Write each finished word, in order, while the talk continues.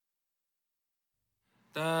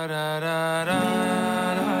Da da da da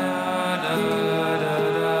da da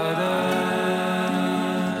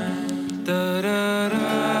da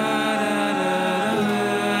da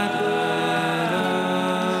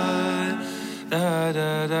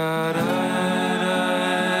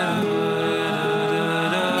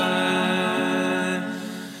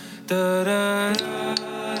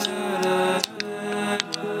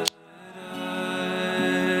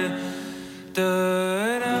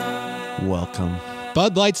Welcome.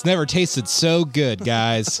 Bud Light's never tasted so good,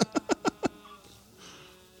 guys.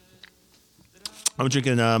 I'm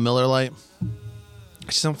drinking Miller Lite. I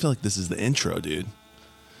just don't feel like this is the intro, dude.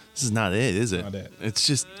 This is not it, is it? Not it. It's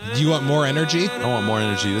just, Do you want more energy? I want more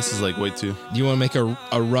energy. This is like way too. Do you want to make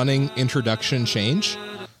a running introduction change?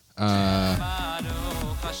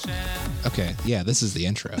 Okay, yeah, this is the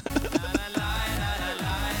intro.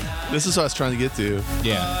 This is what I was trying to get to.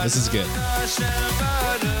 Yeah, this is good.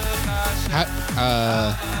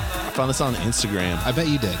 I found this on Instagram. I bet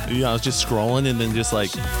you did. Yeah, I was just scrolling and then just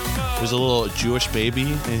like, there's a little Jewish baby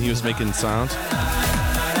and he was making sounds.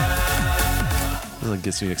 This like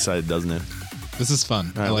gets me excited, doesn't it? This is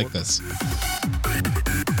fun. All right, I like this.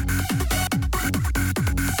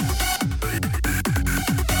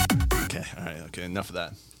 Okay, enough of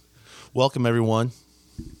that. Welcome, everyone.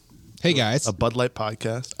 Hey, guys. A Bud Light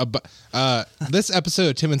podcast. This episode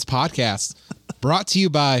of Timmons Podcast brought to you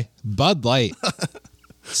by Bud Light.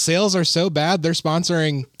 Sales are so bad, they're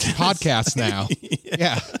sponsoring podcasts now.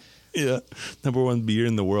 Yeah. Yeah. Number one beer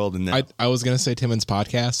in the world. And now. I was going to say Timmons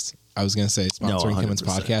Podcast. I was going to say sponsoring Timmons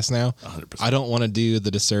 100%. Podcast now. 100%. I don't want to do the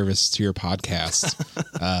disservice to your podcast.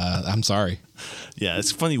 I'm sorry. Yeah,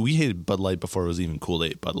 it's funny. We hated Bud Light before it was even cool to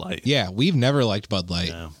hate Bud Light. Yeah, we've never liked Bud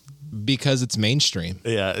Light because it's mainstream.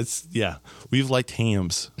 Yeah, we've liked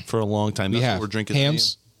Hams for a long time. That's what we're drinking.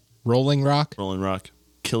 Hams, Rolling Rock. Rolling Rock,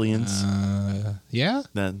 Killian's. Yeah.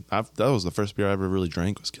 That was the first beer I ever really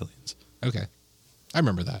drank was Killian's. Okay. I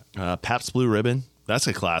remember that. Pabst Blue Ribbon. That's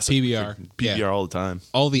a classic. PBR. PBR all the time.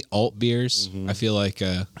 All the alt beers. I feel like,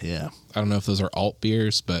 Yeah. I don't know if those are alt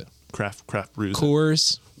beers, but Craft brews.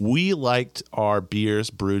 Coors. We liked our beers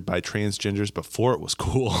brewed by transgenders before it was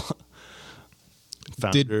cool.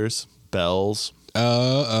 Founders, Bell's,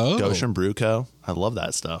 Goshen Brew Co. I love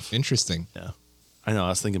that stuff. Interesting. Yeah. I know. I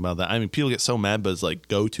was thinking about that. I mean, people get so mad, but it's like,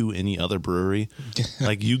 go to any other brewery.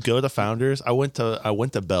 Like, you go to Founders. I went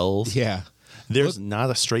to Bell's. Yeah. There's not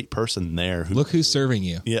a straight person there. Look who's serving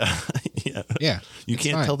you. Yeah. Yeah. Yeah. You it's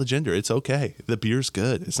can't fine. tell the gender. It's okay. The beer's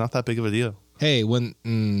good. It's not that big of a deal. Hey,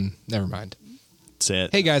 never mind. Say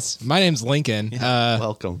it. Hey guys, my name's Lincoln.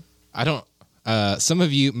 Welcome. I don't,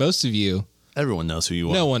 most of you, Everyone knows who you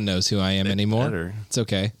are. no one knows who I am anymore. better. It's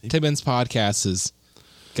okay. Timmons Podcast has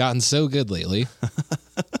gotten so good lately.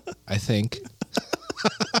 I think.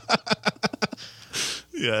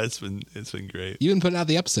 Yeah, it's been great. You've been putting out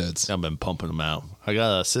the episodes. I've been pumping them out. I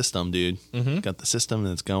got a system, dude. Got the system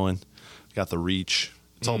and it's going. Got the reach.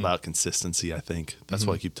 It's all about consistency, I think. That's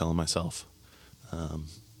what I keep telling myself.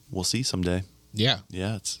 We'll see someday. Yeah.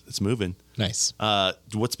 Yeah, it's moving. Nice.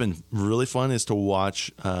 What's been really fun is to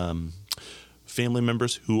watch family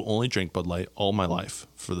members who only drank Bud Light all my life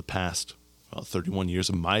for the past 31 years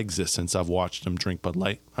of my existence. I've watched them drink Bud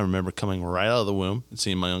Light. I remember coming right out of the womb and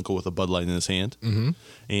seeing my uncle with a Bud Light in his hand,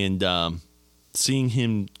 and seeing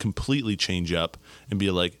him completely change up and be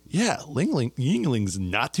like, "Yeah, Yingling's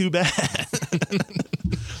not too bad."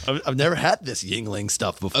 I've never had this Yingling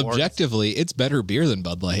stuff before. Objectively, it's better beer than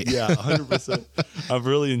Bud Light. Yeah, 100%. I've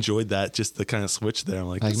really enjoyed that, just the kind of switch there. I'm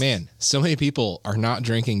like, Like, man, so many people are not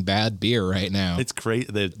drinking bad beer right now. it's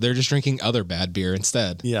great. They're just drinking other bad beer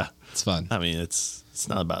instead. Yeah. It's fun. I mean, it's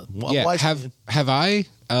not about. Yeah. Why Have I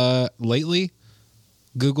lately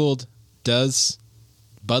Googled, does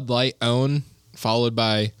Bud Light own, followed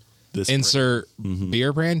by this insert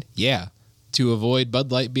beer brand? Yeah. To avoid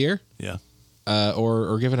Bud Light beer, Yeah,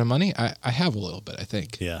 or give it a money? I have a little bit, I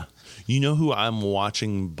think. yeah. You know who I'm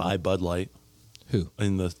watching buy Bud Light Who?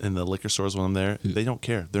 in the liquor stores when I'm there? They don't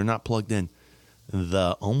care. They're not plugged in.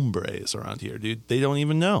 The hombres around here, dude. They don't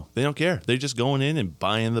even know. They don't care. They're just going in and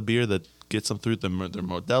buying the beer that gets them through their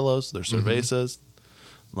Modelos, their Cervezas.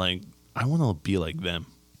 Like, I want to be like them.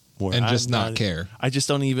 Where And I'm just not care. I just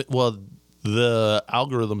don't even. Well, the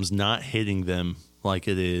algorithm's not hitting them like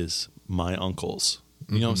it is my uncles.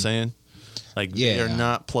 You know what I'm saying? Like, they're Yeah.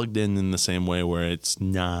 not plugged in the same way where it's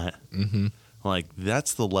not. Like,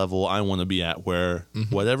 that's the level I want to be at where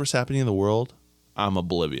whatever's happening in the world, I'm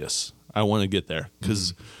oblivious. I want to get there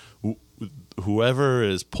because whoever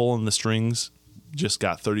is pulling the strings just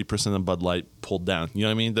got 30% of Bud Light pulled down. You know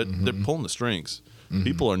what I mean? They're pulling the strings.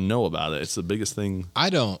 People know about it. It's the biggest thing. I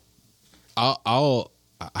don't. I'll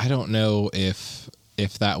I don't know if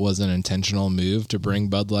that was an intentional move to bring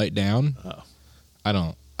Bud Light down. Oh. I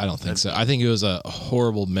don't think so. I think it was a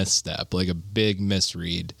horrible misstep, like a big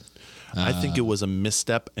misread. I think it was a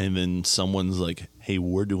misstep, and then someone's like, hey,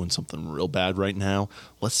 we're doing something real bad right now.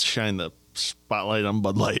 Let's shine the spotlight on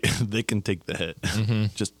Bud Light. They can take the hit.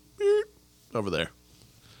 Just over there.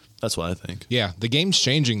 That's what I think. Yeah, the game's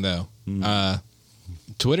changing, though.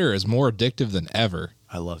 Twitter is more addictive than ever.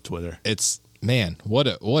 I love Twitter. It's, man, what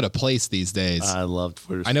a place these days. I love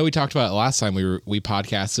Twitter. I know we talked about it last time we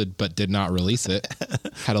podcasted, but did not release it.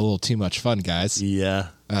 Had a little too much fun, guys. Yeah.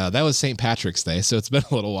 That was St. Patrick's Day, so it's been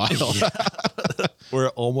a little while. We're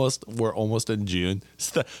almost in June.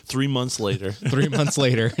 3 months later. 3 months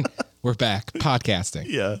later, we're back podcasting.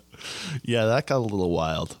 Yeah, that got a little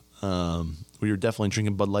wild. We were definitely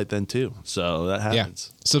drinking Bud Light then too, so that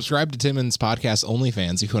happens. Yeah. Subscribe to Timmons Podcast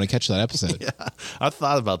OnlyFans if you want to catch that episode. Yeah, I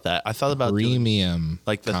thought about that. I thought about premium,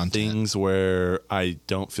 like the content. things where I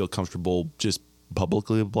don't feel comfortable just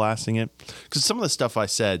publicly blasting it, because some of the stuff I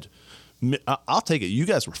said, I'll take it. You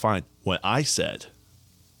guys were fine. What I said,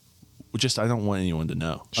 just I don't want anyone to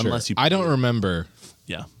know Sure. unless you. I don't remember.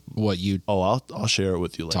 Yeah. What you Oh, I'll share it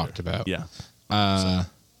with you later. talked about. Yeah. Uh,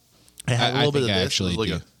 I had a I little bit think of I this, actually look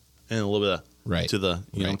do. at- and a little bit of Right. to the you know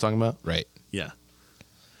what I'm Right. talking about. right. Yeah.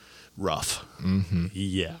 Rough. Mm-hmm.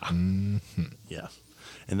 Yeah. Mm-hmm. Yeah.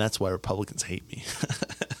 And that's why Republicans hate me.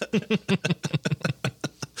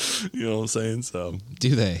 You know what I'm saying? So,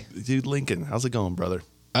 Do they? dude, Lincoln, how's it going, brother?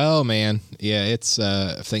 Oh man, yeah. It's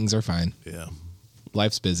things are fine. Yeah.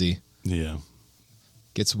 Life's busy. Yeah.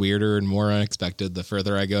 Gets weirder and more unexpected the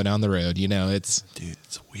further I go down the road. You know, it's Dude,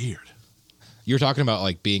 it's weird. you're talking about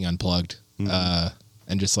like being unplugged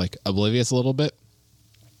and just like oblivious a little bit.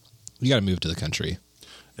 You got to move to the country.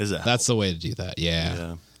 Is that That's the way to do that. Yeah.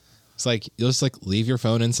 yeah. It's like you'll just like leave your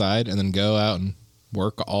phone inside and then go out and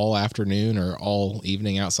work all afternoon or all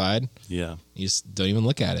evening outside. Yeah. You just don't even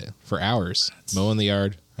look at it for hours. Mowing the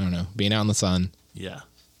yard. I don't know. Being out in the sun. Yeah.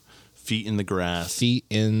 Feet in the grass. Feet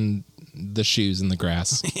in the shoes in the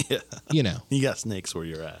grass. Yeah. You know. You got snakes where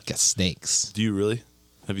you're at. Got snakes. Do you really?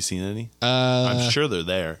 Have you seen any? I'm sure they're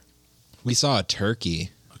there. We saw a turkey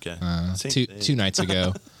Okay. Same two thing. 2 nights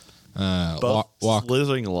ago. Both walk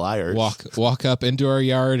slithering liars. walk up into our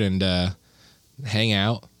yard and hang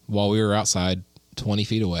out while we were outside 20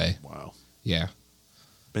 feet away. Wow. Yeah.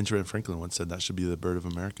 Benjamin Franklin once said that should be the bird of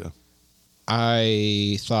America.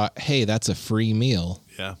 I thought, hey, that's a free meal.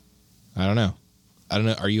 Yeah. I don't know.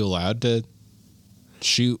 Are you allowed to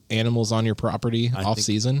shoot animals on your property I off think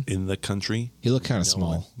season? in the country, He looked kind of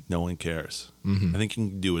small. no one cares. Mm-hmm. I think you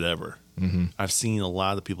can do whatever. Mm-hmm. I've seen a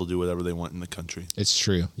lot of people do whatever they want in the country. It's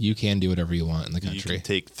true. You can do whatever you want in the You country. can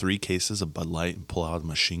take 3 cases of Bud Light and pull out a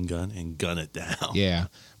machine gun and gun it down. Yeah.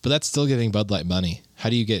 But that's still giving Bud Light money. How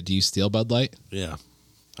do you steal Bud Light? Yeah.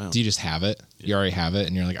 Do you just have it? You already have it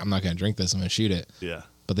and you're like, I'm not going to drink this. I'm going to shoot it. Yeah.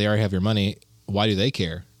 But they already have your money. Why do they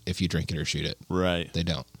care if you drink it or shoot it? Right. They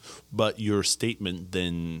don't. But your statement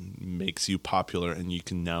then makes you popular, and you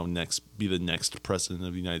can now be the next president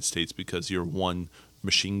of the United States because your one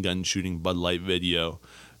machine gun shooting Bud Light video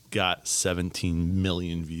got 17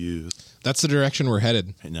 million views. That's the direction we're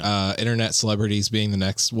headed. I know. Internet celebrities being the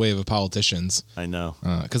next wave of politicians. I know.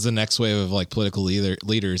 Because the next wave of like political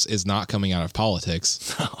leaders is not coming out of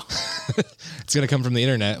politics. It's going to come from the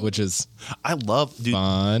internet, which is I love, dude.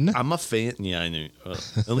 fun. I'm a fan. Yeah, I knew.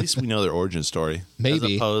 At least we know their origin story.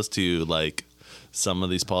 Maybe. As opposed to like some of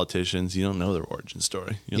these politicians, you don't know their origin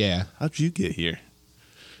story. You know, Yeah. how'd you get here?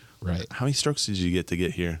 Right. How many strokes did you get to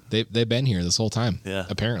get here? They've been here this whole time. Yeah.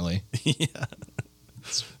 Apparently. Yeah.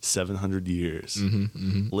 700 years.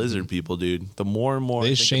 Lizard people, dude. The more and more They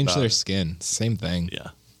I just think changed about their it- skin. Same thing. Yeah.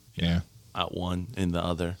 Yeah. Out one in the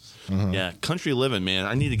other. Uh-huh. Yeah. Country living, man.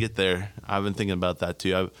 I need to get there. I've been thinking about that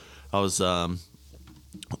too. I was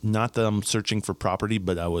not that I'm searching for property,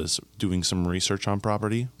 but I was doing some research on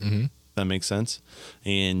property. Mm-hmm. That makes sense.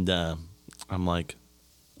 And I'm like,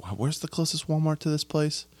 wow, where's the closest Walmart to this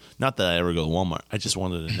place? Not that I ever go to Walmart. I just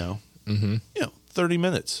wanted to know. Mm-hmm. 30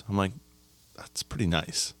 minutes. I'm like, that's pretty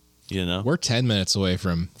nice. You know? We're 10 minutes away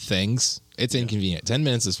from things. It's inconvenient. 10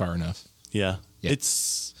 minutes is far enough. Yeah. Yeah.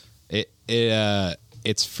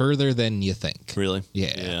 It's further than you think. Really?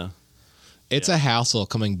 Yeah. Yeah. It's a hassle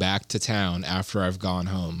coming back to town after I've gone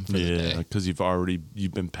home for the Yeah, day. because you've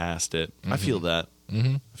been past it. I feel that.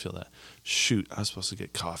 I feel that. Shoot, I was supposed to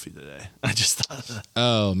get coffee today. I just thought of that.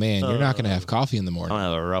 Oh man, you're not going to have coffee in the I'm morning.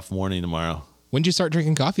 gonna have a rough morning tomorrow. When did you start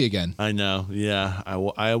drinking coffee again? I know. Yeah,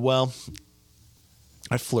 I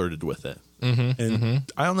flirted with it, and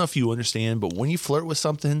I don't know if you understand, but when you flirt with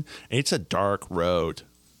something, it's a dark road.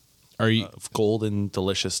 Are you of golden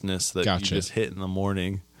deliciousness that Gotcha. you just hit in the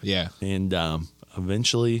morning. Yeah. And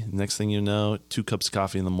eventually, next thing you know, 2 cups of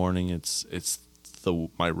coffee in the morning. It's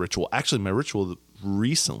my ritual. Actually, my ritual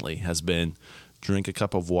recently has been drink a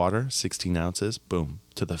cup of water, 16 ounces, boom,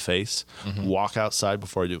 to the face, walk outside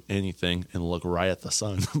before I do anything and look right at the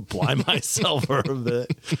sun, blind myself for a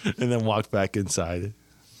bit, and then walk back inside.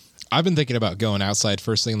 I've been thinking about going outside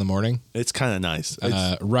first thing in the morning, It's kind of nice.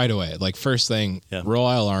 It's- right away. Like first thing, Yeah. roll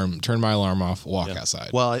my alarm, turn my alarm off, walk yeah. outside.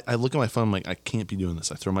 Well, I look at my phone, I'm like, I can't be doing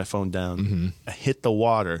this. I throw my phone down, I hit the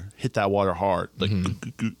water, hit that water hard,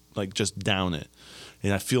 like just down it.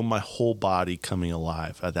 And I feel my whole body coming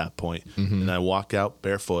alive at that point. And I walk out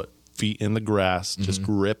barefoot, feet in the grass, just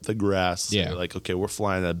grip the grass. Yeah. Like, okay, we're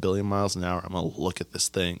flying at 1 billion miles an hour. I'm going to look at this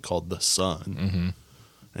thing called the sun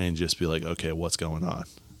and just be like, okay, what's going on?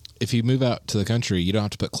 If you move out to the country, you don't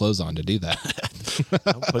have to put clothes on to do that.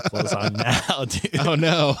 I'll put clothes on now, dude. Oh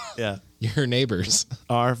no, Yeah. your neighbors.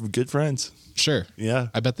 Our good friends. Sure, Yeah.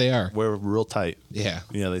 I bet they are. We're real tight. Yeah.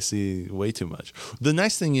 Yeah, they see way too much. The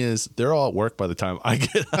nice thing is they're all at work by the time I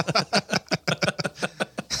get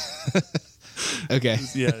Okay.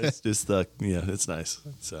 yeah, it's just it's nice.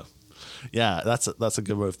 So yeah, that's a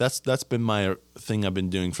good move. That's been my thing I've been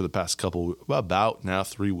doing for the past about now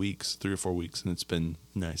 3 weeks, 3 or 4 weeks, and it's been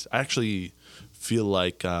nice. I actually feel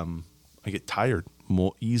like I get tired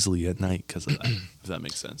more easily at night because of that, if that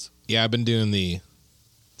makes sense. Yeah, I've been doing the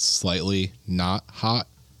slightly not hot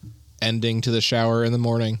ending to the shower in the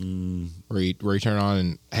morning, where you turn on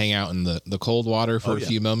and hang out in the cold water for Oh, a yeah.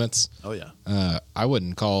 few moments. Oh yeah. I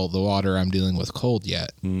wouldn't call the water I'm dealing with cold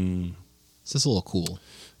yet. It's just a little cool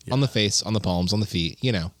Yeah. on the face, on the palms, on the feet.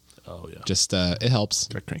 You know, Oh yeah. just it helps.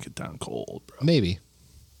 I crank it down cold, bro. Maybe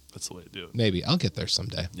That's the way to do it. Maybe I'll get there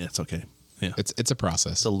someday. Yeah, it's okay. Yeah. It's a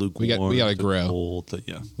process. It's a lukewarm. We gotta to grow. Cold,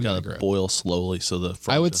 yeah. We gotta gotta grow. boil slowly so the.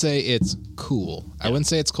 I would say it's cool. I wouldn't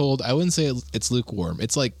say it's cold. I wouldn't say it's lukewarm.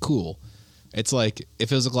 It's like cool. It's like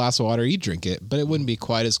if it was a glass of water, you'd drink it, but it wouldn't be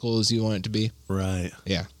quite as cold as you want it to be. Right.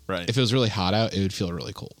 Yeah. Right. If it was really hot out, it would feel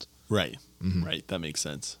really cold. Right. Right. That makes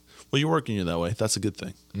sense. Well, you're working you that way. That's a good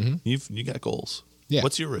thing. You got goals. Yeah.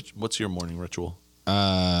 What's your morning ritual?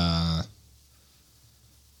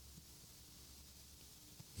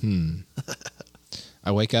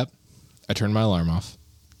 I wake up, I turn my alarm off,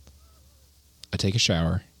 I take a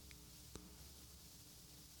shower,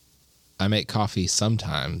 I make coffee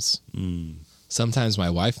sometimes. Sometimes my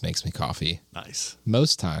wife makes me coffee. Nice.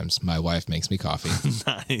 Most times my wife makes me coffee,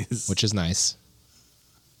 Nice. which is nice.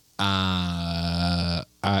 I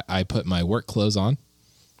put my work clothes on,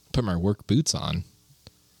 put my work boots on,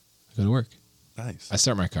 I go to work. Nice. I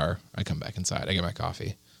start my car, I come back inside, I get my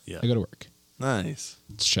coffee, Yeah. I go to work. Nice.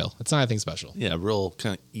 It's chill. It's not anything special. Yeah. Real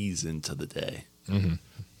kind of ease into the day. Yeah,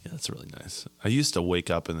 that's really nice. I used to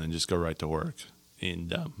wake up and then just go right to work,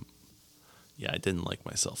 and I didn't like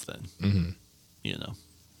myself then. You know,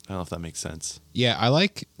 I don't know if that makes sense. Yeah, I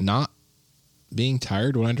like not being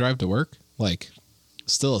tired when I drive to work. Like,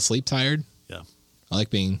 still asleep tired. Yeah. I like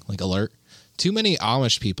being like alert. Too many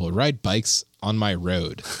Amish people ride bikes on my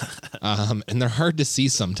road, and they're hard to see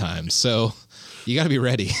sometimes. So you got to be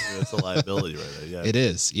ready. It's a liability right there. Yeah. It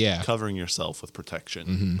is. Yeah. Covering yourself with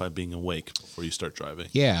protection by being awake before you start driving.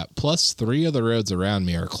 Yeah. Plus, 3 of the roads around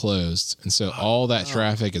me are closed, and so all that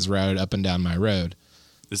traffic is routed up and down my road.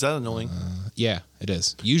 Is that annoying? Yeah, it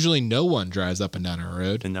is. Usually, no one drives up and down our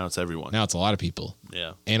road. And now it's everyone. Now it's a lot of people.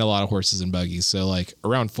 Yeah. And a lot of horses and buggies. So like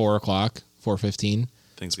around 4:00, 4:15,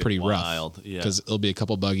 Things it's get pretty wild. rough. Yeah. Because it'll be a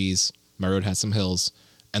couple buggies. My road has some hills,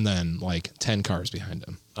 and then like 10 cars behind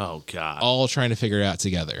them, Oh God. all trying to figure it out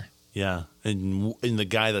together. Yeah. And the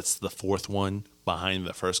guy that's the fourth one behind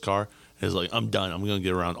the first car is like, I'm done. I'm gonna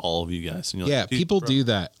get around all of you guys. And you're Yeah, like, "Dude, people bro, do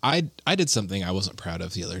that. I did something I wasn't proud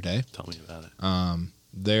of the other day. Tell me about it.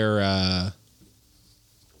 There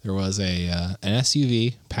was an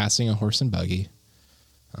SUV passing a horse and buggy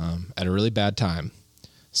at a really bad time.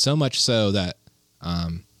 So much so that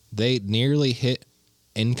they nearly hit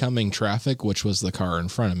incoming traffic, which was the car in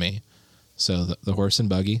front of me. So the horse and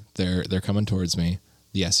buggy, they're coming towards me.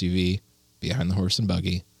 The SUV behind the horse and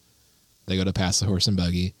buggy. They go to pass the horse and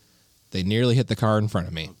buggy. They nearly hit the car in front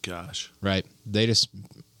of me. Oh gosh. Right? They just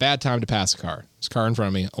bad time to pass a car. This car in front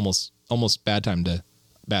of me, almost bad time to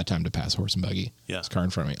pass a horse and buggy. Yeah. This car in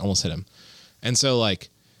front of me, almost hit him. And so like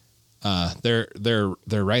they're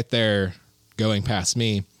right there going past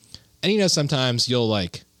me. And you know, sometimes you'll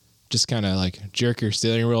like just kind of like jerk your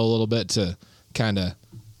steering wheel a little bit to kind of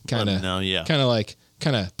No, yeah.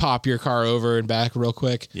 pop your car over and back real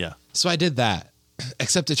quick. Yeah. So I did that.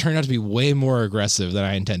 except it turned out to be way more aggressive than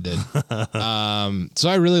I intended. So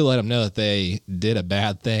I really let them know that they did a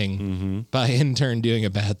bad thing by in turn doing a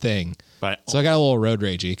bad thing. Right. So I got a little road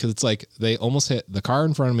ragey because it's like they almost hit the car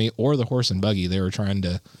in front of me or the horse and buggy. They were trying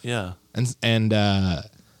to, Yeah. and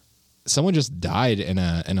someone just died in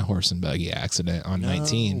a horse and buggy accident on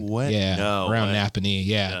 19. way. Yeah, No around way. Napanee.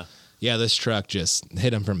 Yeah, this truck just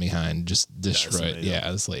hit him from behind, just destroyed. amazing.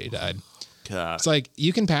 Yeah, this lady died. God. It's like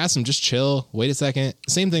you can pass them, just chill, wait a second.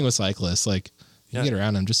 Same thing with cyclists. Like you Yeah. get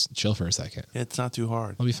around them, just chill for a second. It's not too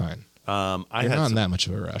hard. I'll be fine. I You're had not in some, that much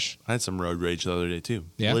of a rush. I had some road rage the other day too.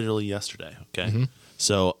 Yeah? Literally yesterday. Okay.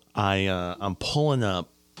 So I'm pulling up.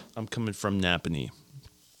 I'm coming from Napanee.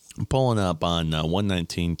 I'm pulling up on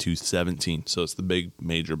 119 to 17. So it's the big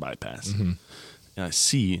major bypass. And I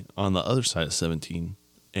see on the other side of 17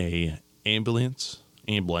 a ambulance,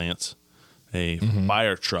 a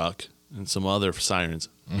fire truck, and some other sirens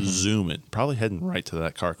zooming, probably heading right to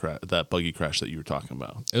that car crash, that buggy crash that you were talking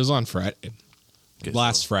about. It was on Friday, Okay,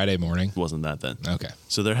 last so Friday morning. it wasn't that then. Okay.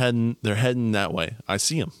 So they're heading that way. I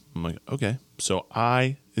see them. I'm like, okay. So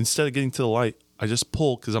I, instead of getting to the light, I just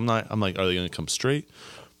pull because I'm like, are they going to come straight?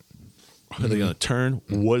 Are they going to turn?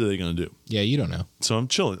 What are they going to do? Yeah, you don't know. So I'm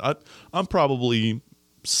chilling. I'm probably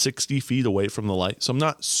 60 feet away from the light. So I'm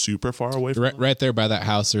not super far away from Right there by that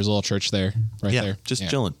house. There's a little church there. Right yeah, there. just Yeah.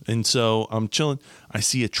 chilling. And so I'm chilling. I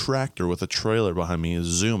see a tractor with a trailer behind me is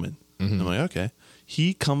zooming. I'm like, okay.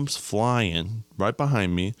 He comes flying right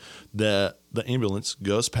behind me. The ambulance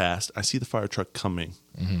goes past. I see the fire truck coming.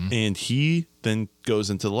 And he then goes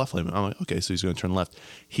into the left lane. I'm like, okay, so he's going to turn left.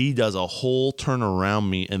 He does a whole turn around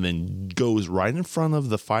me and then goes right in front of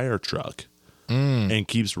the fire truck and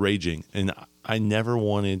keeps raging. And I never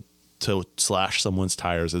wanted to slash someone's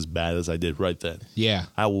tires as bad as I did right then. Yeah.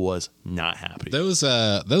 I was not happy.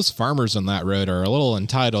 Those farmers on that road are a little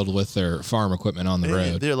entitled with their farm equipment on the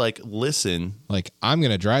road. They're like, listen, Like, I'm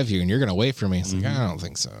going to drive you and you're going to wait for me. It's like, I don't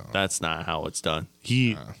think so. that's not how it's done.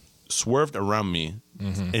 He swerved around me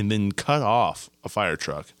and then cut off a fire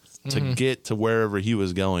truck to get to wherever he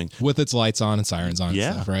was going. With its lights on and sirens on Yeah.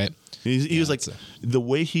 and stuff, right? He was like, it's the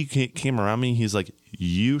way he came around me, he's like,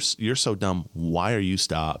 you're so dumb. Why are you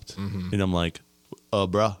stopped? And I'm like,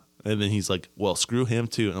 bruh. And then he's like, well, screw him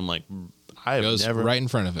too. And I'm like, I have Goes never. right in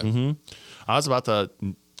front of him. I was about to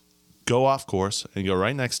go off course and go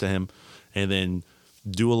right next to him and then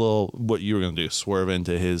do a little what you were going to do, swerve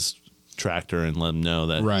into his tractor and let him know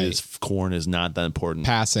that Right. his corn is not that important.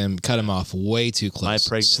 Pass him, cut him off way too close.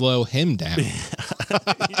 pregnant- Slow him down.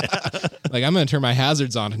 Like, I'm going to turn my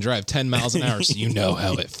hazards on and drive 10 miles an hour so you know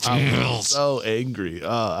how it I was feels. so angry.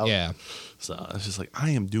 Yeah. So I was just like,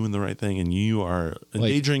 I am doing the right thing, and you are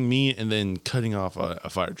endangering me and then cutting off a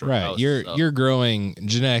fire truck. I Right. was You're growing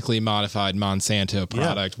genetically modified Monsanto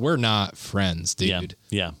product. We're not friends, dude.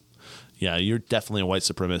 Yeah. You're definitely a white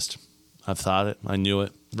supremacist. I've thought it. I knew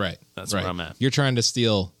it. Right. That's right. where I'm at. You're trying to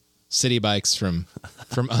steal city bikes from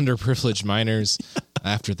underprivileged minors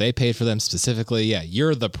after they paid for them specifically. Yeah,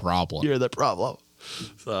 you're the problem. You're the problem.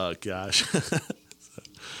 Oh gosh.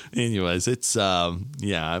 Anyways, it's I'm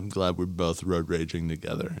glad we're both road raging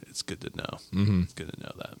together. It's good to know. It's good to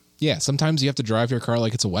know that. Yeah, sometimes you have to drive your car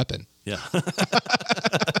like it's a weapon. Yeah.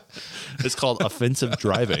 It's called offensive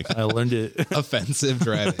driving. I learned it. Offensive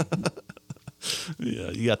driving.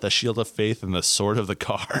 Yeah, you got the shield of faith and the sword of the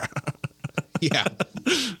car. Yeah.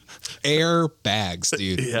 Airbags,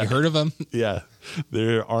 dude. Yeah. You heard of them? Yeah,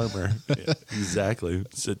 they're armor. Yeah, exactly.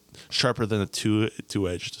 It's sharper than a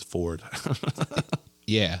two-edged Ford.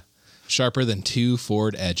 Yeah. Sharper than two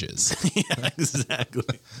Ford Edges. Yeah,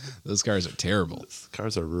 exactly. Those cars are terrible.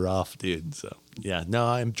 Cars are rough, dude. So yeah, no,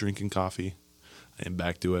 I'm drinking coffee. I am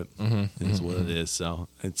back to it. It is what it is. So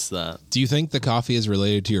it's Do you think the coffee is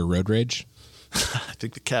related to your road rage? I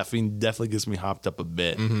think the caffeine definitely gets me hopped up a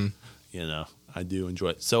bit. You know, I do enjoy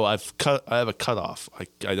it. So I have a cutoff.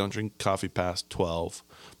 I don't drink coffee past 12.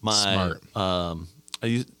 Smart.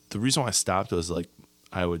 The reason why I stopped was like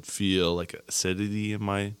I would feel like acidity in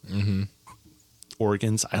my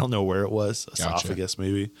organs. I don't know where it was, esophagus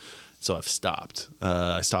maybe. So I've stopped.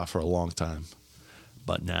 I stopped for a long time,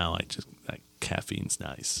 but now that caffeine's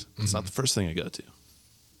nice. It's not the first thing I go to.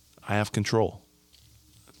 I have control.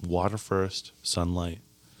 Water first, sunlight,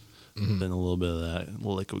 then a little bit of that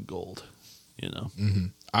liquid gold. You know.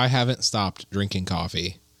 I haven't stopped drinking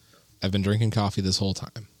coffee. I've been drinking coffee this whole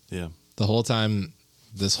time. Yeah. The whole time,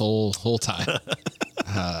 this whole time.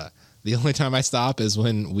 The only time I stop is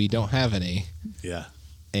when we don't have any Yeah.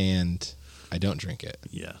 and I don't drink it.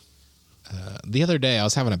 Yeah. The other day I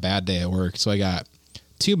was having a bad day at work, so I got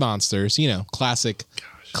 2 Monsters,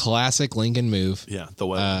 classic Lincoln move. Yeah. The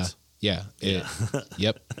white ones. Yeah.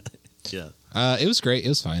 Yep. Yeah. It was great. It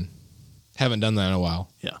was fine. Haven't done that in a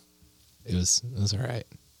while. Yeah. It was all right.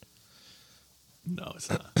 No, it's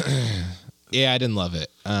not. Yeah, I didn't love it.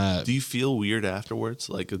 Do you feel weird afterwards?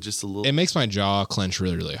 Like just a little? It makes my jaw clench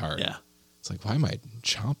really, really hard. Yeah. It's like, why am I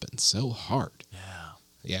chomping so hard? Yeah.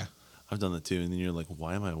 Yeah. I've done that too. And then you're like,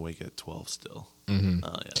 why am I awake at 12 still? Mm-hmm. Yeah.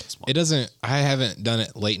 That's small. It doesn't. I haven't done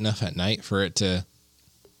it late enough at night for it to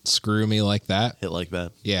screw me like that. Hit like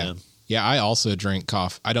that. Yeah. Yeah. I also drink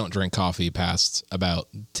coffee. I don't drink coffee past about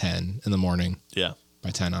 10 in the morning. Yeah. By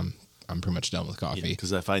 10, I'm pretty much done with coffee.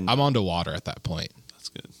 Because if I, I'm on to water at that point. that's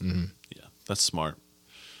good. Mm-hmm. Yeah. That's smart.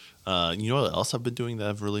 You know what else I've been doing that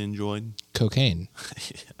I've really enjoyed? Cocaine.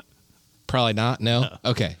 Probably not. No.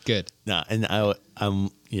 Okay. Good. Nah, and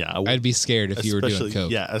I'd be scared if you were doing especially-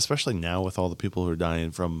 coke. Yeah, especially now with all the people who are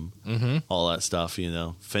dying from all that stuff,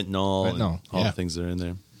 fentanyl and all yeah. the things that are in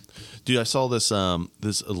there. Dude, I saw this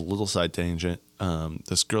this a little side tangent.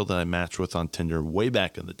 This girl that I matched with on Tinder way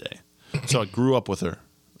back in the day. So I grew up with her.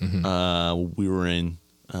 We were in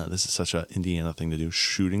this is such an Indiana thing to do,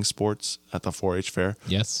 shooting sports at the 4-H fair.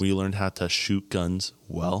 Yes. We learned how to shoot guns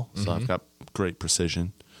well, so I've got great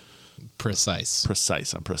precision. Precise.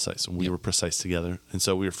 I'm precise. And we were precise together. And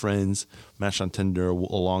so we were friends, matched on Tinder a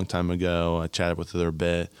long time ago. I chatted with her a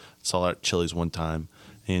bit, saw her at Chili's one time.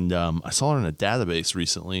 And I saw her in a database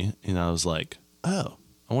recently. And I was like, oh,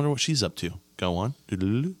 I wonder what she's up to. Go on.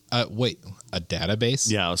 Doo-doo-doo-doo. Wait, a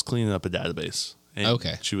database? Yeah, I was cleaning up a database. And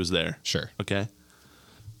Okay. She was there. Sure. Okay.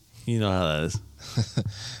 You know how that is.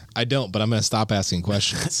 I don't, but I'm going to stop asking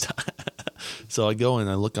questions. So I go and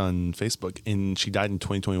I look on Facebook, and she died in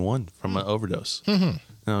 2021 from an overdose. And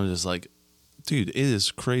I was just like, dude, it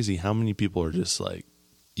is crazy how many people are just like,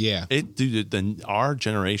 Yeah. our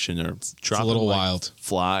generation are dropping a little like wild.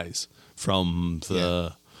 flies from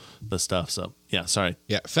the stuff. So yeah, sorry.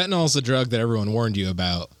 Yeah. Fentanyl is the drug that everyone warned you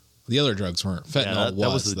about. The other drugs weren't. Fentanyl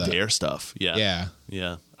That was the dare stuff. Yeah, Yeah.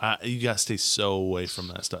 yeah. You gotta stay so away from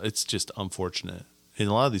that stuff. It's just unfortunate, and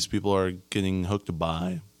a lot of these people are getting hooked to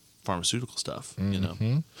buy pharmaceutical stuff.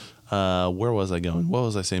 Where was I going? What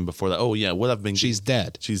was I saying before that? Oh yeah, what I've been. She's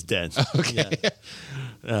dead. She's dead. Okay.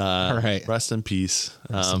 Yeah. All right. Rest in peace.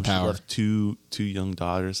 Rest in She power. left two young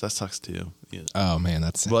daughters. That sucks too. Yeah. Oh, man.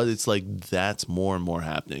 That's But it's like that's more and more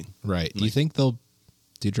happening. right. Do you think they'll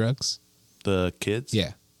do drugs? The kids?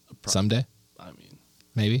 Yeah. Someday? I mean,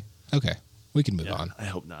 Maybe. Okay. We can move yeah, on. I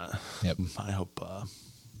hope not. Yep. I hope.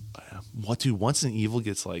 Once an evil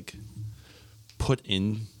gets like put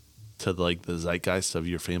in to like the zeitgeist of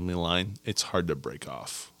your family line, it's hard to break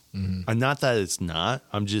off. And not that it's not.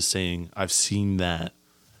 I'm just saying I've seen that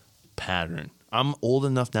pattern. I'm old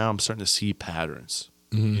enough now. I'm starting to see patterns.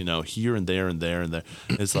 Here and there and there and there.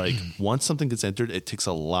 It's like once something gets entered, it takes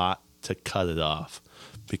a lot to cut it off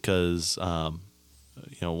because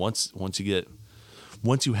once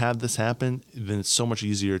you have this happen, then it's so much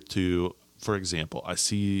easier to. For example,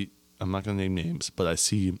 I'm not going to name names, but I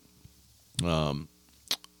see.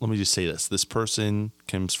 Let me just say this: this person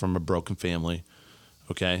comes from a broken family.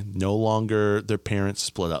 Okay, no longer their parents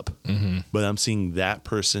split up, but I'm seeing that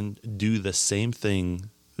person do the same thing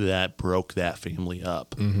that broke that family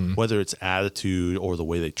up, whether it's attitude or the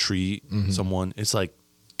way they treat someone. It's like,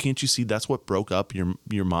 can't you see that's what broke up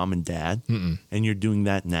your mom and dad, and you're doing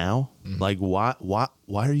that now? Like, why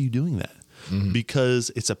are you doing that?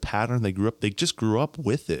 Because it's a pattern. They just grew up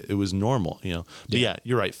with it. It was normal, But yeah,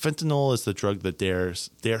 you're right. Fentanyl is the drug that Dare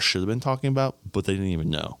should have been talking about, but they didn't even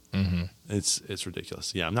know. It's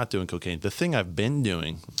ridiculous. Yeah, I'm not doing cocaine. The thing I've been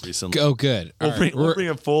doing recently. Oh, good. All right. We'll bring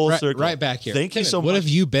it full right, circle. right back here. Thank you so much. What have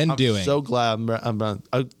you been doing? I'm so glad.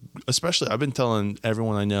 Especially, I've been telling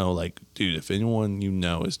everyone I know, like, dude, if anyone you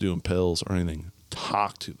know is doing pills or anything,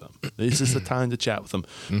 talk to them. This is the time to chat with them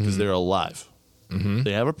because they're alive.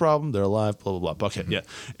 They have a problem. They're alive. Blah blah blah. Okay, yeah.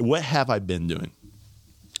 What have I been doing,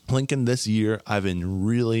 Lincoln? This year, I've been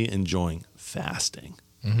really enjoying fasting.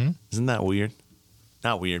 Isn't that weird?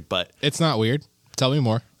 Not weird, but It's not weird. Tell me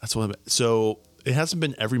more. that's what. So it hasn't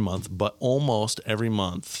been every month, but almost every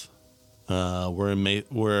month. We're in May.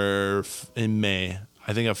 In May.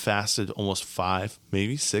 I think I've fasted almost 5,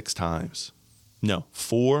 maybe 6 times. No,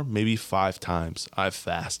 4, maybe 5 times I've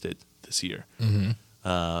fasted this year.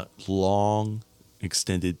 Long,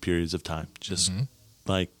 extended periods of time, just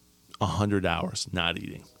like 100 hours not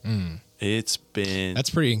eating. It's been That's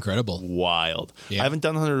pretty incredible. wild. Yeah. I haven't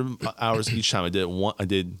done 100 hours each time. I did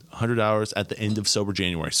 100 hours at the end of Sober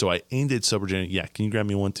January. So I ended Sober January. Yeah, can you grab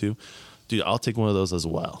me one too? Dude, I'll take one of those as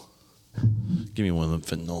well. Give me one of them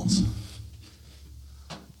fentanyls.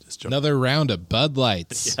 Just joking. Another round of Bud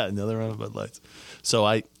Lights. Yeah, another round of Bud Lights. So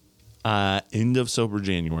I End of sober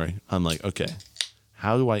January, I'm like, okay,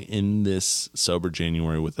 how do I end this sober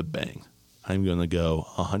January with a bang? I'm going to go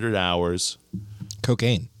 100 hours,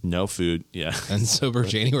 Cocaine no food. Yeah. and sober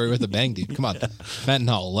January with a bang, dude. Come on,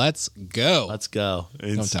 fentanyl. Let's go. Let's go.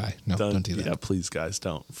 Don't die. No, don't do that. Yeah, please, guys,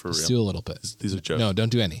 don't. For Just real. do a little bit. These are jokes. No, don't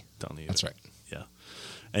do any. Don't need That's it. right. Yeah.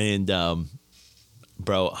 And,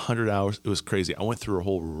 bro, 100 hours, it was crazy. I went through a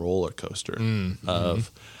whole roller coaster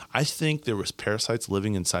of, I think there was parasites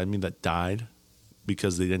living inside me that died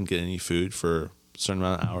because they didn't get any food for a certain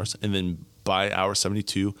amount of hours. And then by hour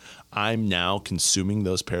 72, I'm now consuming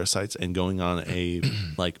those parasites and going on a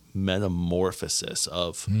like metamorphosis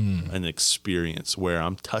of an experience where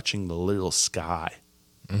I'm touching the little sky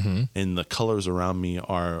and the colors around me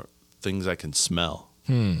are things I can smell.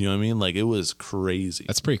 You know what I mean? Like, it was crazy.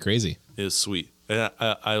 That's pretty crazy. It was sweet. And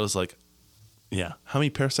I was like, yeah, how many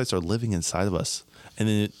parasites are living inside of us? And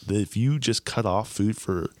then if you just cut off food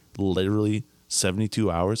for literally 72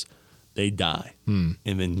 hours, they die. And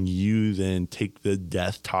then you then take the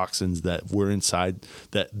death toxins that were inside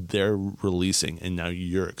that they're releasing, and now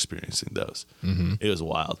you're experiencing those. It was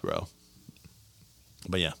wild, bro.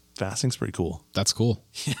 But yeah, fasting's pretty cool. That's cool.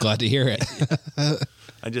 Glad to hear it.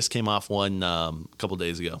 I just came off one a couple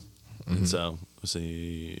days ago. And so, let's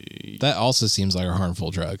see. That also seems like a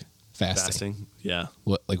harmful drug. Fasting. Fasting. Yeah.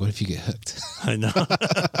 What if you get hooked? I know.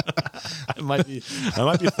 I might be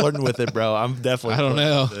flirting with it, bro. I'm definitely. I don't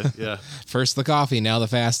know. flirting with it. Yeah. First the coffee, now the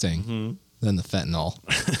fasting, then the fentanyl.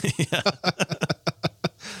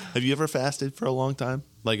 Have you ever fasted for a long time?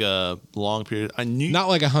 Like a long period? I knew Not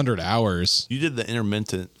like 100 hours. you did the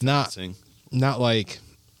intermittent fasting Not like,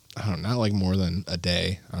 I don't know, not like more than a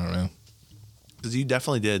day. I don't know. because you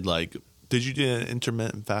definitely did. Like, did you do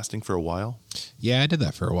intermittent fasting for a while? Yeah, I did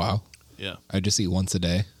that for a while. Yeah. I just eat once a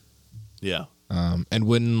day. Yeah. And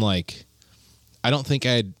wouldn't like, I don't think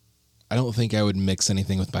I would mix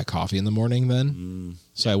anything with my coffee in the morning then.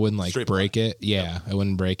 So I wouldn't like Straight break it. Yeah. I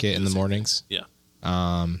wouldn't break it in the mornings. Yeah.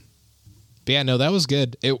 But yeah, no, that was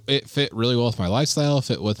good. It fit really well with my lifestyle,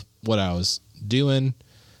 fit with what I was doing.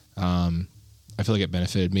 I feel like it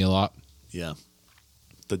benefited me a lot. Yeah.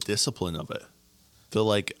 The discipline of it. Feel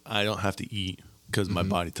like I don't have to eat because my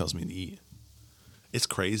body tells me to eat. It's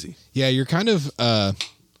crazy. Yeah, you're kind of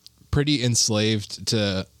pretty enslaved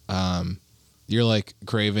to your like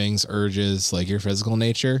cravings, urges, like your physical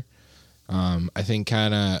nature. I think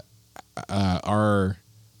kind of our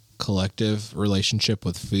collective relationship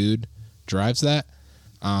with food drives that.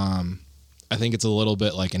 I think it's a little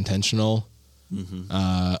bit like intentional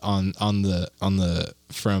on the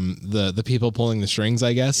from the people pulling the strings,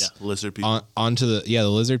 I guess. Yeah. Lizard people. Onto the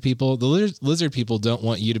lizard people. The lizard people don't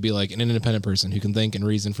want you to be like an independent person who can think and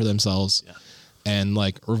reason for themselves and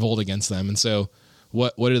like revolt against them. And so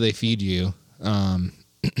what do they feed you?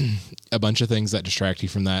 A bunch of things that distract you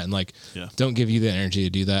from that and like don't give you the energy to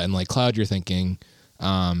do that and like cloud your thinking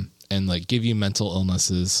and like give you mental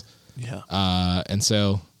illnesses. Yeah. And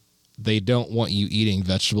so they don't want you eating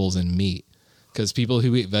vegetables and meat because people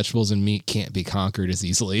who eat vegetables and meat can't be conquered as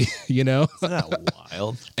easily, you know? Isn't that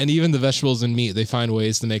wild? And even the vegetables and meat, they find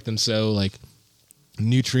ways to make them so like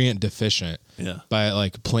nutrient deficient by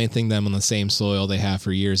like planting them on the same soil they have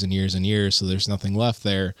for years and years and years. So there's nothing left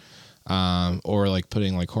there. Or like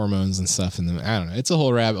putting like hormones and stuff in them. I don't know. It's a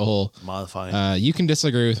whole rabbit hole. Modifying. You can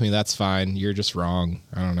disagree with me. That's fine. You're just wrong.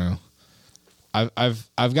 I don't know.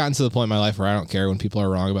 I've gotten to the point in my life where I don't care when people are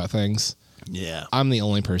wrong about things. Yeah. I'm the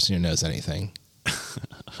only person who knows anything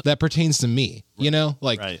that pertains to me. You know,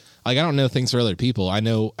 like I don't know things for other people. I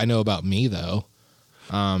know about me though.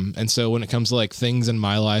 And so when it comes to like things in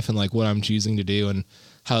my life and like what I'm choosing to do and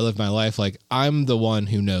how I live my life, like I'm the one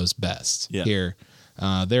who knows best here.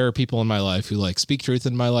 There are people in my life who like speak truth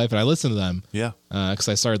in my life and I listen to them. Yeah. Cause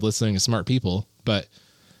I started listening to smart people, but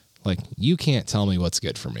like you can't tell me what's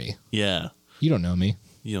good for me. Yeah. You don't know me.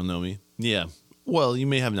 You don't know me. Yeah. Well, you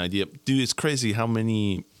may have an idea. Dude, it's crazy how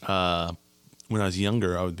many, when I was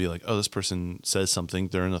younger, I would be like, oh, this person says something.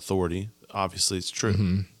 They're an authority. Obviously, it's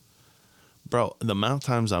true. Bro, the amount of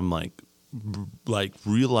times I'm like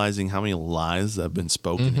realizing how many lies that have been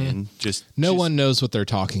spoken in. No one knows what they're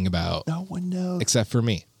talking about. No one knows. Except for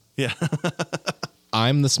me. Yeah.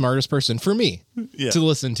 I'm the smartest person for me to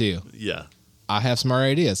listen to. Yeah. I have smart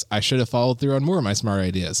ideas. I should have followed through on more of my smart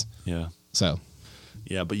ideas. Yeah. So.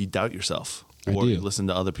 Yeah, but you doubt yourself. I Or do. you listen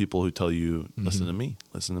to other people who tell you, listen to me.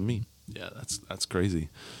 Listen to me. Yeah, that's crazy.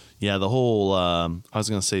 Yeah, the whole, I was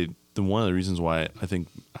going to say, one of the reasons why I think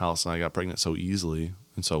Alice and I got pregnant so easily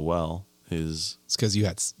and so well is... It's because you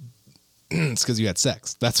had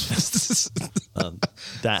sex. That's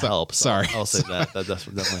That helps. sorry. I'll say that. That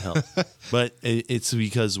definitely helps. But it's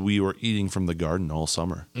because we were eating from the garden all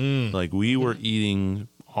summer. Like we were eating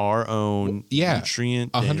our own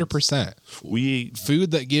nutrient. 100%. We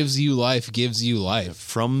Food that gives you life gives you life.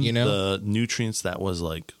 from the nutrients that was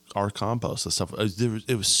like our compost, the stuff.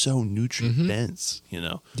 It was so nutrient dense.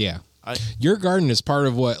 Yeah. I- Your garden is part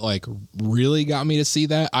of what like really got me to see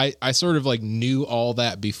that. I sort of like knew all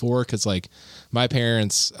that before because like my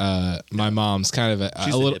parents, my mom's kind of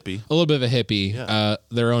She's a a little hippie. a little bit of a hippie. Yeah.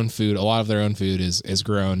 Their own food, a lot of their own food is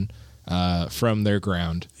grown from their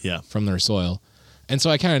ground, Yeah. from their soil, and so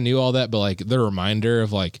I kind of knew all that. But like the reminder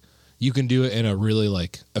of like you can do it in a really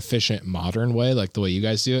like efficient modern way, like the way you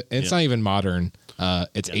guys do it. And it's not even modern.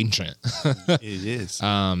 It's ancient. It is.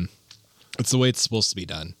 It's the way it's supposed to be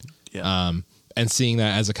done. Yeah. And seeing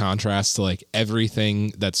that as a contrast to like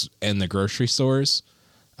everything that's in the grocery stores,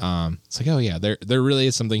 it's like, oh yeah, there really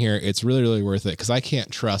is something here. It's really, really worth it because I can't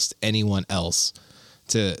trust anyone else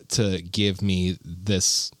to give me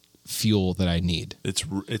this fuel that I need.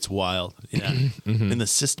 It's wild. Yeah. And the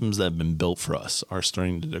systems that have been built for us are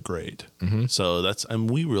starting to degrade. So and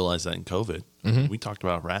we realized that in COVID. We talked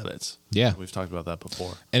about rabbits. Yeah. We've talked about that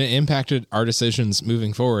before. And it impacted our decisions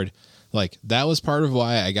moving forward. Like that was part of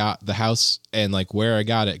why I got the house and like where I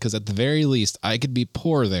got it. Because at the very least, I could be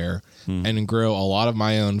poor there and grow a lot of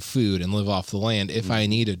my own food and live off the land if I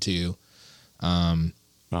needed to.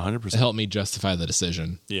 100%. Help me justify the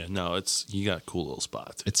decision. Yeah. No, you got cool little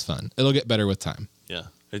spots. It's fun. It'll get better with time. Yeah.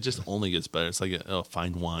 It just only gets better. It's like a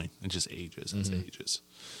fine wine. It just ages. It ages.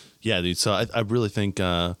 Yeah, dude. So I really think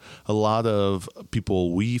a lot of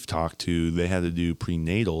people we've talked to, they had to do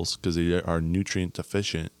prenatals because they are nutrient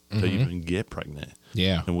deficient to even get pregnant.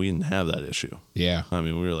 Yeah. And we didn't have that issue. Yeah. I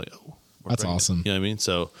mean, we were like, oh, we're That's pregnant. awesome. You know what I mean?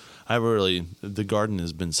 So the garden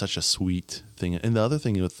has been such a sweet thing. And the other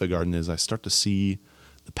thing with the garden is I start to see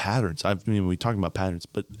the patterns. I mean, we talk about patterns,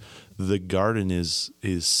 but the garden is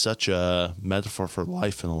such a metaphor for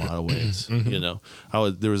life in a lot of ways.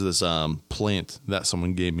 There was this plant that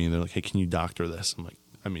someone gave me. They're like, hey, can you doctor this? I'm like,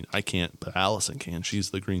 I mean, I can't, but Allison can.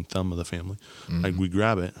 She's the green thumb of the family. Like, we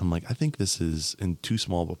grab it. I'm like, I think this is in too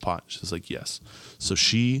small of a pot. She's like, yes. So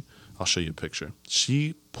I'll show you a picture.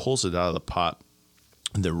 She pulls it out of the pot.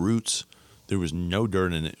 And the roots, there was no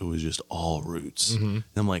dirt in it. It was just all roots. And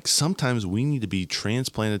I'm like, sometimes we need to be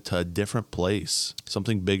transplanted to a different place,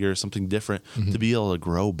 something bigger, something different, to be able to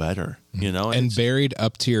grow better, And buried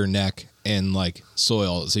up to your neck in like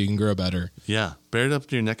soil so you can grow better. Yeah, buried up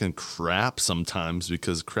to your neck in crap sometimes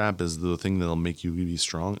because crap is the thing that'll make you be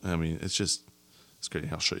strong. I mean, it's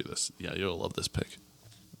great. I'll show you this. Yeah, you'll love this pic.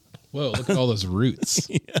 Whoa, look at all those roots.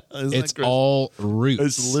 Isn't It's that crazy? all roots.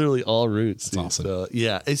 It's literally all roots. That's awesome. So,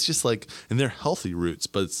 yeah, it's just like, and they're healthy roots,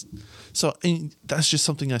 but and that's just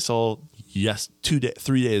something I saw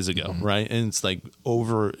 3 days ago, right? And it's like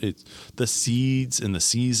the seeds and the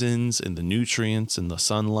seasons and the nutrients and the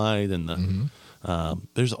sunlight and the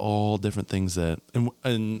there's all different things that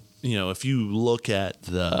and if you look at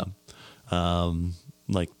the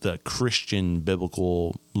like the Christian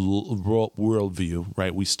biblical worldview,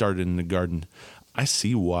 right? We started in the garden. I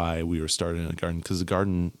see why we were started in the garden because the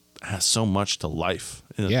garden has so much to life.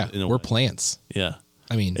 In a we're way. plants. Yeah,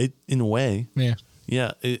 I mean, in a way, yeah.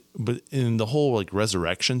 yeah. But in the whole like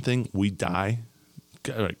resurrection thing, we die.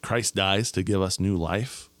 Christ dies to give us new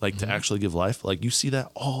life, like to actually give life. Like you see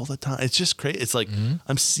that all the time. It's just crazy. It's like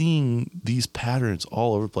I'm seeing these patterns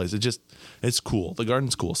all over the place. It's cool. The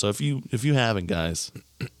garden's cool. So if you haven't, guys,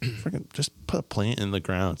 freaking just put a plant in the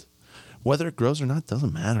ground. Whether it grows or not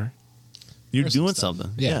doesn't matter. You're There's some doing stuff.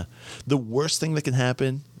 something. Yeah. The worst thing that can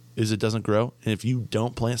happen is it doesn't grow. And if you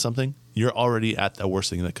don't plant something, you're already at the worst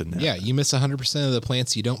thing that could happen. Yeah, you miss 100% of the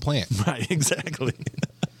plants you don't plant. Right, exactly.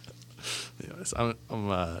 Anyways, I'm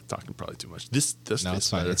talking probably too much. This No, it's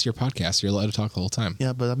fine. It's your podcast. You're allowed to talk the whole time.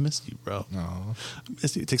 Yeah, but I missed you, bro. Oh, I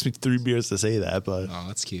missed you. It takes me 3 beers to say that, but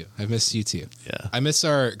that's cute. I missed you too. yeah, I miss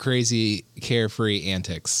our crazy, carefree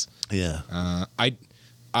antics. yeah,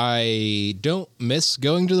 I don't miss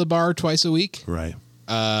going to the bar twice a week. right.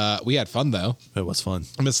 We had fun though. It was fun.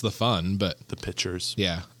 I miss the fun, but The pictures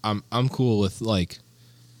yeah, I'm cool with like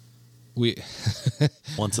we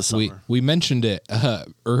once a summer. we mentioned it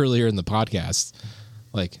earlier in the podcast.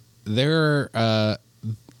 Like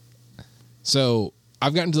so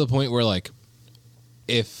I've gotten to the point where like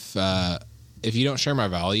if you don't share my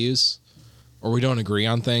values or we don't agree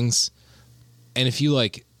on things, and if you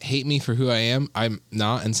like hate me for who I am, I'm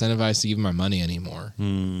not incentivized to give my money anymore.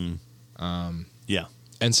 Yeah,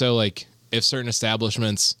 And so like if certain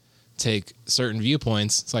establishments take certain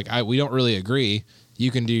viewpoints, it's like we don't really agree. You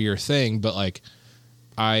can do your thing, but like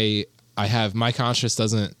I I have my conscience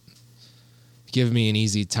doesn't give me an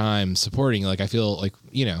easy time supporting. Like I feel like,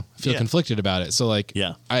 feel Yeah. conflicted about it. So like,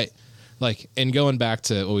 Yeah. And going back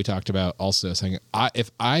to what we talked about also saying,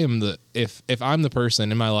 if I'm the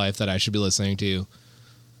person in my life that I should be listening to,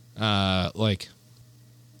 like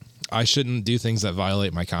I shouldn't do things that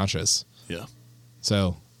violate my conscience. Yeah.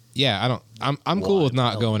 So yeah, I'm cool with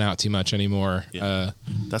not going out too much anymore. Yeah.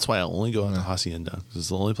 That's why I only go out to Hacienda. It's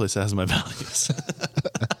the only place that has my values.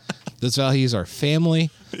 Those values are family,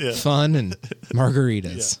 Yeah. fun, and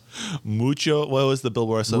margaritas. Mucho. What was the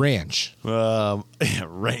billboard I saw? Ranch.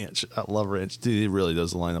 Ranch. I love ranch. Dude, it really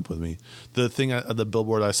does line up with me. The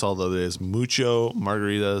billboard I saw the other day is mucho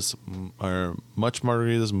margaritas, or much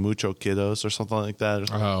margaritas, mucho kiddos, or something like that.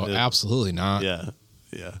 Oh, absolutely not. Yeah.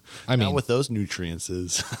 Yeah. I mean- not with those nutrients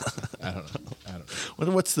is. I don't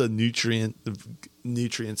know. What's the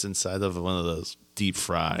nutrients inside of one of those deep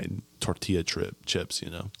fried tortilla chips?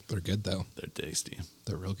 They're good though. They're tasty.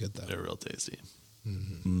 They're real good though. They're real tasty.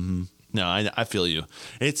 Mm-hmm. No, I feel you.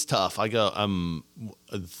 It's tough. I go.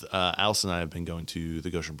 Alice and I have been going to the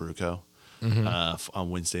Goshen Brew Co. On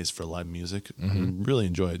Wednesdays for live music. I really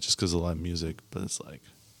enjoy it just because of live music. But it's like,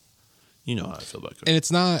 how I feel about Goshen. And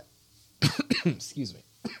it's not. Excuse me.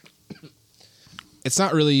 It's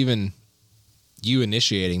not really even you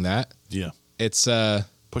initiating that. Yeah, It's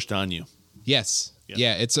pushed on you. yes. Yeah.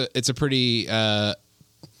 Yeah, it's a pretty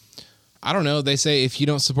I don't know, they say if you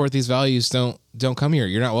don't support these values, don't come here.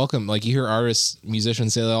 You're not welcome. Like you hear artists,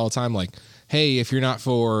 musicians say that all the time, like, hey, if you're not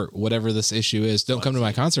for whatever this issue is, don't come to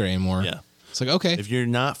my concert anymore. Yeah. It's like, okay. If you're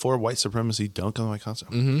not for white supremacy, don't come to my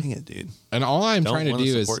concert. Dang it, dude. And all I'm Don't trying to wanna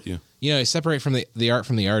do is support you. separate from the art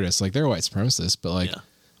from the artist. Like they're white supremacists, but like Yeah.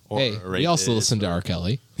 Or hey, we also rapist, listen to or- R.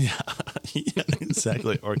 Kelly Yeah,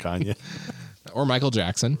 exactly. Or Kanye. or Michael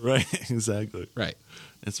Jackson. Right, exactly. Right.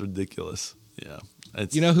 It's ridiculous. Yeah.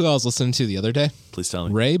 It's, You know who I was listening to the other day? please tell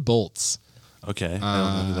me. Ray Boltz. Okay. I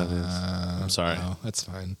don't know who that is. I'm sorry. Oh, that's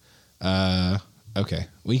fine. Okay.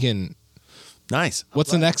 We can. Nice.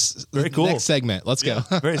 What's the next? Very cool. Next segment. Let's go.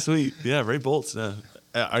 Yeah, very sweet. Yeah, Ray Boltz.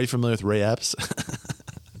 Are you familiar with Ray Epps?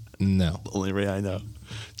 No. The only Ray I know.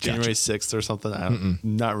 January 6th or something.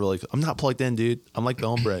 Not really. I'm not plugged in, dude. I'm like the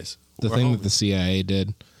hombres. The We're thing home. that the CIA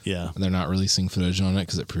did, Yeah. and they're not releasing footage on it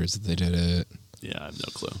because it proves that they did it. Yeah, I have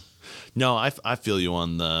no clue. No, I feel you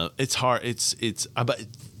on the. It's hard. It's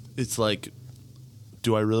like,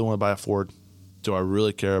 do I really want to buy a Ford? Do I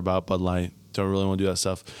really care about Bud Light? Do I really want to do that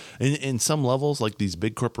stuff? And in some levels, like these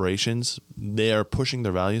big corporations, they are pushing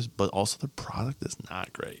their values, but also their product is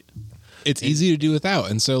not great. It's easy to do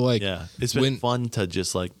without, and so like Yeah, it's been fun to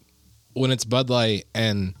just like. when it's Bud Light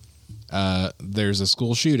and there's a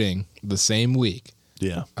school shooting the same week.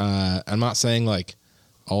 Yeah. I'm not saying like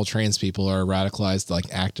all trans people are radicalized like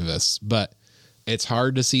activists, but it's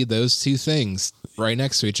hard to see those two things right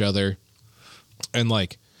next to each other and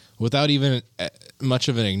like without even much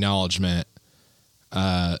of an acknowledgement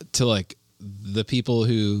to like the people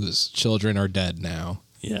whose children are dead now.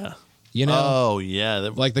 Yeah. Oh yeah.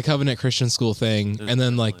 like the Covenant Christian School thing, and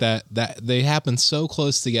then like that they happen so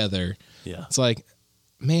close together. Yeah. It's like,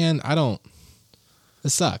 man,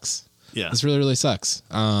 this sucks. Yeah. This really, really sucks.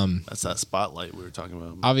 That's that spotlight we were talking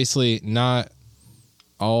about. Obviously, not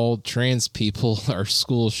all trans people are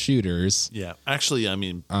school shooters. Yeah. Actually, I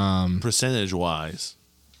mean, percentage wise,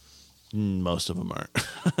 most of them aren't.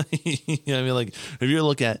 You know what I mean? Like, if you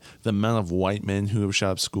look at the amount of white men who have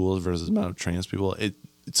shot up schools versus the amount of trans people, it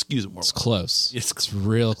skews it more. It's close. It's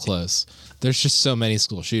real close. There's just so many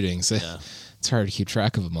school shootings. Yeah. It's hard to keep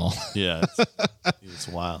track of them all. Yeah, it's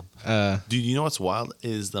wild. Dude, you know what's wild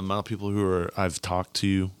is the amount of people I've talked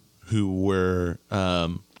to who were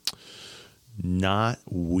not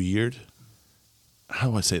weird.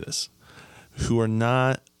 How do I say this? Who are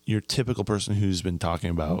not your typical person who's been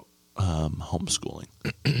talking about homeschooling.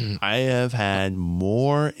 I have had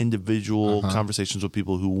more individual conversations with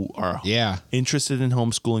people who are interested in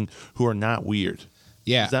homeschooling who are not weird.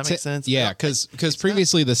 Yeah. Does that make sense? Yeah, because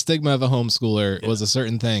previously the stigma of a homeschooler was a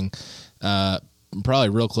certain thing, probably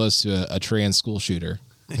real close to a trans school shooter.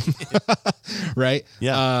 Right?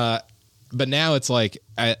 Yeah. But now it's like,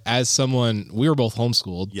 as someone, we were both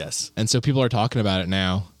homeschooled. Yes. And so people are talking about it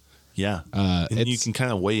now. Yeah. And you can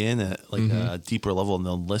kind of weigh in at like a deeper level and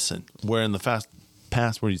they'll listen. Where in the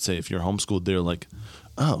past where you'd say if you're homeschooled, they're like,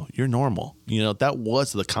 oh, you're normal. You know, that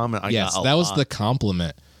was the comment I got. Yes, that was the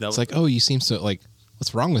compliment. It's like, oh, you seem so like,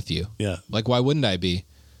 what's wrong with you? Yeah. Like, why wouldn't I be?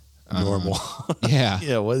 Normal. Yeah.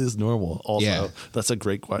 Yeah. What is normal? Also, Yeah. that's a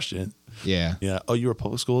great question. Yeah. Yeah. Oh, you were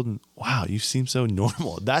public schooled? And wow, you seem so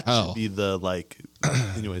normal. That should be the like.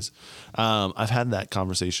 Anyways, I've had that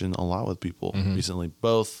conversation a lot with people recently,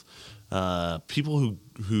 both people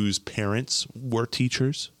whose parents were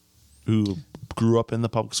teachers, who grew up in the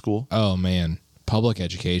public school. Oh man, public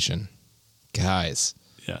education, guys.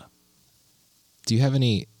 Yeah. Do you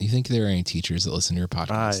think there are any teachers that listen to your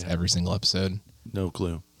podcast every single episode? No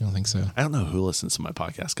clue. You don't think so? I don't know who listens to my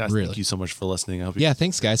podcast. Guys, Really? thank you so much for listening. I hope Yeah,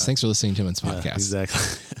 thanks guys. Thanks for listening to Tim's Yeah, podcast. exactly.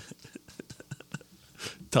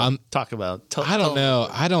 Talk about. I don't know.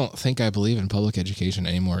 I don't think I believe in public education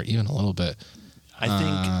anymore, even a little bit. I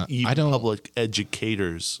think even I don't- public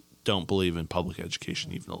educators don't believe in public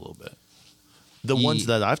education even a little bit. The ones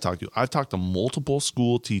that I've talked to multiple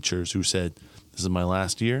school teachers who said, "This is my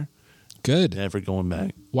last year, Good. never going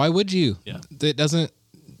back." Why would you? Yeah. It doesn't.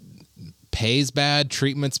 Pay's bad,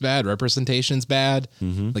 treatment's bad, representation's bad.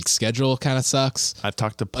 Like schedule kind of sucks. I've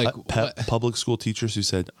talked to Like, what? public school teachers who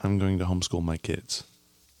said, "I'm going to homeschool my kids."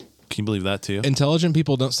 Can you believe that too? Intelligent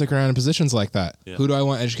people don't stick around in positions like that. Yeah. Who do I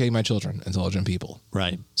want educating my children? Intelligent people.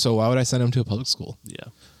 Right. So why would I send them to a public school? Yeah.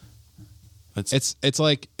 It's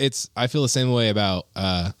like I feel the same way about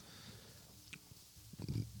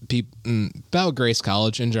about Grace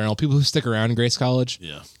College in general. People who stick around in Grace College,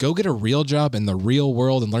 Yeah. go get a real job in the real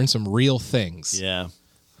world and learn some real things. Yeah.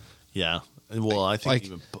 Yeah. Well, I think Like-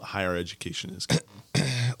 even higher education is.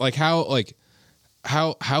 Like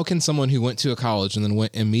how can someone who went to a college and then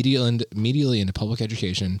went immediately into public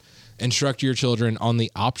education instruct your children on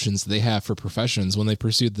the options they have for professions when they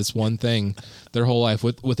pursued this one thing their whole life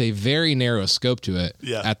with a very narrow scope to it?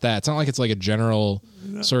 Yeah. At that, it's not like it's like a general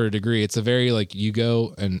sort of degree. It's a very like you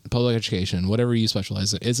go and public education, whatever you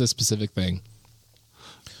specialize in, is a specific thing.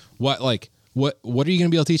 What are you going to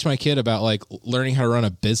be able to teach my kid about like learning how to run a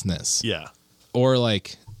business Yeah. or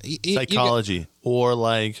like Psychology or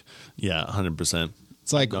like, yeah, 100%.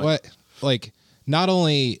 It's like No. what like not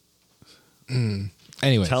only.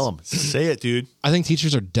 Anyways, Tell them. Say it, dude. I think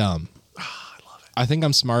teachers are dumb. I love it. I think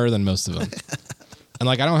I'm smarter than most of them. And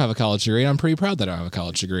like I don't have a college degree. I'm pretty proud that I don't have a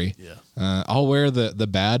college degree. Yeah. I'll wear the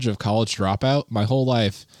badge of college dropout my whole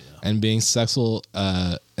life and being successful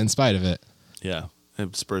in spite of it. Yeah.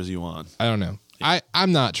 It spurs you on. I don't know.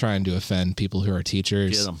 I'm not trying to offend people who are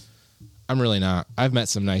teachers. Get them. I'm really not. I've met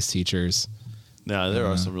some nice teachers. No, there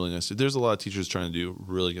are some really nice. There's a lot of teachers trying to do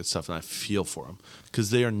really good stuff, and I feel for them because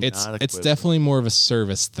they are not. It's equipped. definitely more of a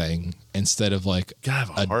service thing instead of like Gotta have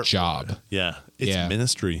a heart for job. it. Yeah, it's Yeah.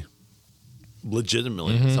 ministry.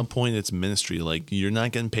 Legitimately, at some point, it's ministry. Like you're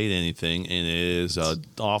not getting paid anything, and it is an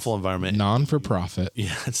awful environment. Non for profit.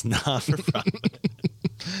 Yeah, it's not for profit.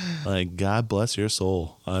 Like God bless your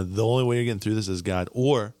soul. The only way you're getting through this is God,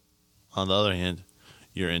 or on the other hand,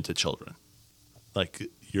 you're into children. Like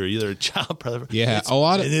you're either a child predator. Yeah, it's a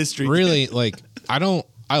lot of ministry. really like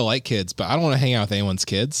I like kids, but I don't want to hang out with anyone's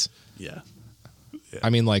kids. Yeah,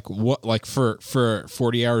 I mean, like what? Like for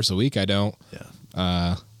 40 hours a week, I don't.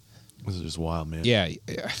 yeah. This is just wild, man. Yeah,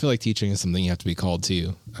 I feel like teaching is something you have to be called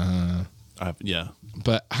to. Yeah.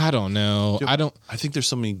 But I don't know. I don't. I think there's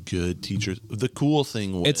so many good teachers. The cool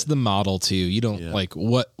thing was It's the model too. You don't Yeah. like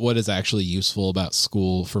what is actually useful about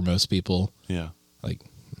school for most people. yeah. Like,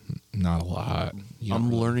 not a lot. You don't I'm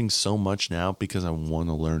really- learning so much now because I want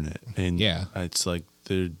to learn it, and Yeah. it's like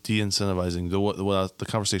they're de-incentivizing. The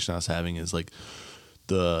conversation I was having is like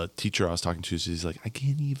the teacher I was talking to. She's like, I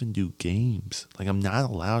can't even do games. Like I'm not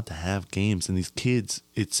allowed to have games. And these kids,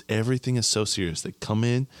 everything is so serious. They come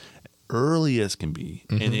in early as can be,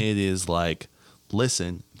 and it is like,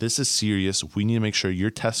 listen, this is serious. We need to make sure your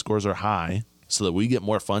test scores are high so that we get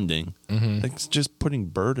more funding. Like it's just putting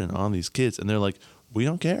burden on these kids, and they're like, we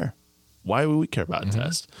don't care. Why would we care about a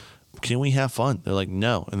test? Can we have fun? They're like,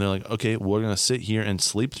 no. And they're like, okay, we're going to sit here and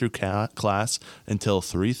sleep through class until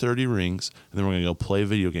 3:30 rings. And then we're going to go play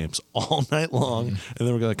video games all night long. And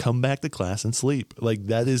then we're going to come back to class and sleep. Like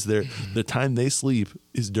that is the time they sleep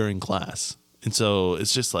is during class. And so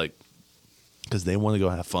it's just like, because they want to go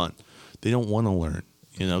have fun. They don't want to learn,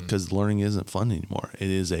 because learning isn't fun anymore. It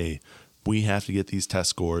is we have to get these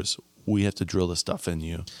test scores. We have to drill this stuff in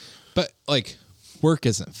you. But like, work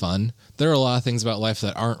isn't fun. There are a lot of things about life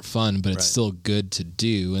that aren't fun, but it's Right. still good to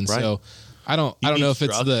do. And Right. so I don't need know if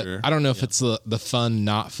it's structure. it's the fun,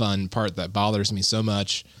 not fun part that bothers me so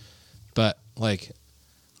much. But like,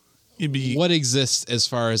 You'd be what exists as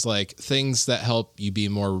far as like things that help you be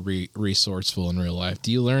more resourceful in real life?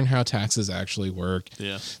 Do you learn how taxes actually work?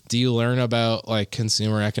 Yeah. Do you learn about like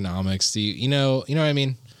consumer economics? Do you know what I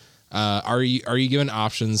mean? Are you given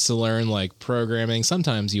options to learn like programming?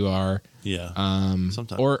 Sometimes you are. Yeah.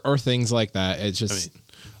 Sometimes. Or things like that. It's just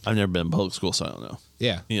I've never been in public school, so I don't know.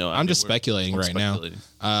 yeah. I I'm mean, just we're speculating right speculating.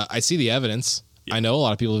 now. I see the evidence. Yeah. I know a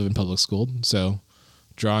lot of people have been public schooled, so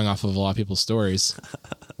drawing off of a lot of people's stories.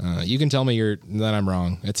 You can tell me that I'm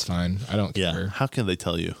wrong. It's fine. I don't Yeah. care. How can they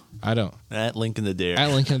tell you? I don't. At Lincoln the Dare.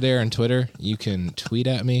 At Lincoln Adair on Twitter, you can tweet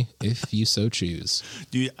at me if you so choose.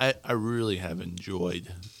 Dude, I really have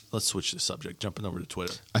enjoyed. Let's switch the subject. Jumping over to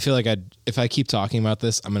Twitter. I feel like if I keep talking about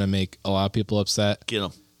this, I'm going to make a lot of people upset. Get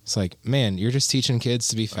them. It's like, man, you're just teaching kids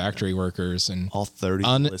to be factory workers and All 30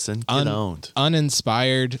 listen. Get owned.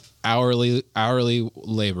 uninspired hourly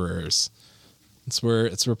laborers. It's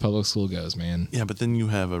where public school goes, man. Yeah, but then you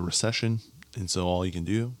have a recession, and so all you can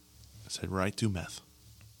do is head right to meth.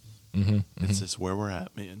 It's just where we're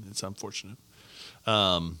at, man. It's unfortunate.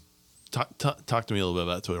 Talk to me a little bit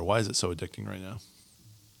about Twitter. Why is it so addicting right now?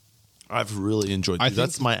 I've really enjoyed.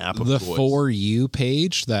 That's my app of the choice. For You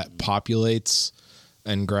page that populates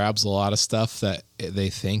and grabs a lot of stuff that they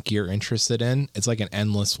think you're interested in. It's like an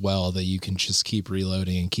endless well that you can just keep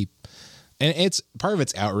reloading and keep. And it's part of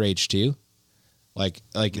it's outrage too. Like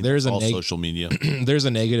there's all social media. There's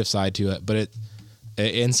a negative side to it, but it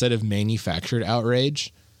instead of manufactured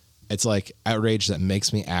outrage, it's like outrage that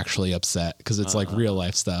makes me actually upset because it's like real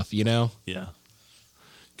life stuff, you know? Yeah.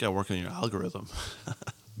 Gotta work on your algorithm.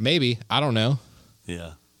 Maybe. I don't know.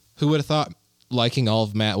 Yeah. Who would have thought liking all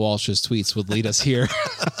of Matt Walsh's tweets would lead us here?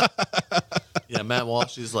 Yeah, Matt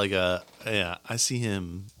Walsh is like I see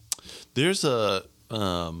him. There's a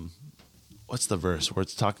what's the verse where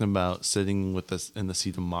it's talking about sitting with us in the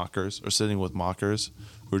seat of mockers or sitting with mockers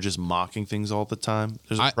who are just mocking things all the time.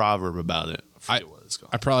 There's a proverb about it. I forget what it's called.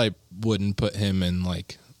 I probably wouldn't put him in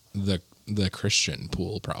like the Christian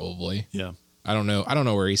pool probably. Yeah. I don't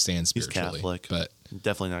know where he stands He's spiritually. Catholic, but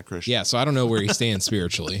definitely not Christian. yeah, so I don't know where he stands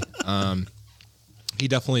spiritually. He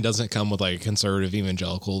definitely doesn't come with like a conservative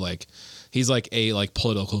evangelical. Like he's like a like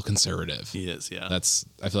political conservative. He is. Yeah.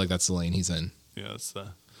 I feel like that's the lane he's in. Yeah.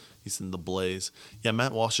 He's in the blaze. Yeah.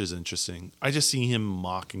 Matt Walsh is interesting. I just see him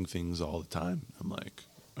mocking things all the time. I'm like,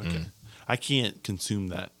 okay, I can't consume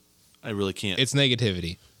that. I really can't. It's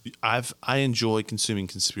negativity. I enjoy consuming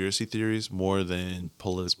conspiracy theories more than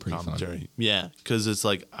political commentary. Fun. Yeah, because it's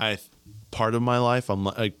like part of my life. I'm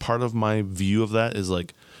like part of my view of that is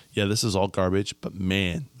like, yeah, this is all garbage, but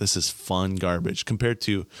man, this is fun garbage compared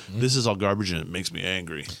to this is all garbage and it makes me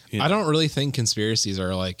angry. You know? I don't really think conspiracies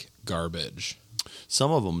are like garbage.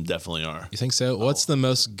 Some of them definitely are. You think so? What's the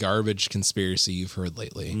most garbage conspiracy you've heard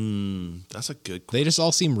lately? That's a good question. They just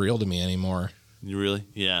all seem real to me anymore. You really?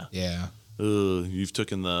 Yeah. Yeah. Ugh, you've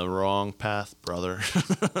taken the wrong path, brother.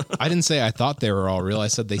 I didn't say I thought they were all real. I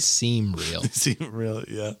said they seem real. They seem real,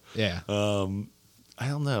 yeah. Yeah. I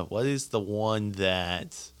don't know. What is the one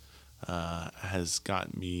that has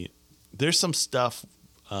gotten me? There's some stuff.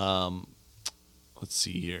 Let's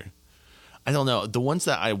see here. I don't know. The ones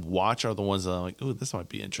that I watch are the ones that I'm like, oh, this might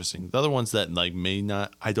be interesting. The other ones that like may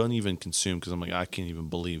not, I don't even consume because I'm like, I can't even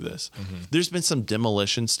believe this. There's been some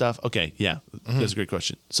demolition stuff. Okay, yeah, that's a great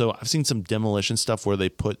question. So I've seen some demolition stuff where they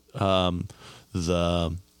put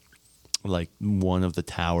the like one of the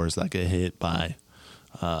towers that get hit by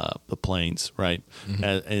the planes, right?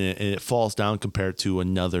 And it falls down compared to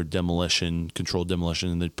another controlled demolition,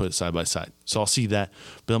 and they put it side by side. So I'll see that,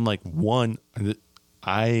 but I'm like, one,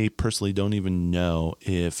 I personally don't even know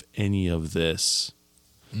if any of this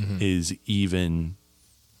is even.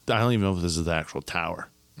 I don't even know if this is the actual tower.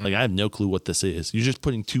 Like I have no clue what this is. You're just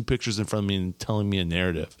putting two pictures in front of me and telling me a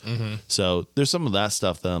narrative. So there's some of that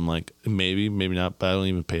stuff that I'm like, maybe not, but I don't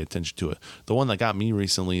even pay attention to it. The one that got me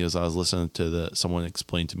recently is I was listening to someone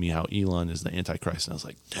explain to me how Elon is the Antichrist, and I was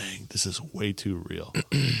like, dang, this is way too real.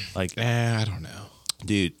 Like, I don't know.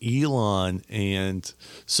 Dude, Elon, and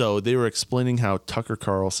so they were explaining how Tucker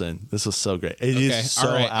Carlson. This was so great. It is so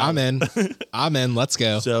all right. I'm in. I'm in. Let's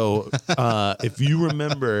go. So, if you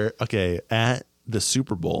remember, at the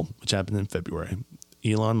Super Bowl, which happened in February,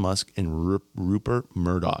 Elon Musk and Rupert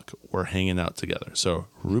Murdoch were hanging out together. So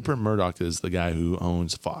Rupert Murdoch is the guy who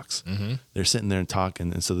owns Fox. They're sitting there and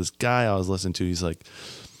talking, and so this guy I was listening to, he's like,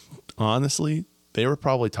 honestly, they were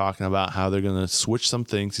probably talking about how they're going to switch some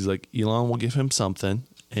things. He's like, Elon will give him something,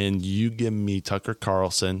 and you give me Tucker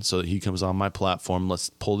Carlson so that he comes on my platform. Let's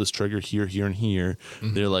pull this trigger here, here, and here.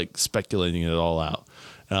 They're like speculating it all out.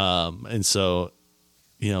 And so,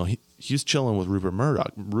 you know, he's chilling with Rupert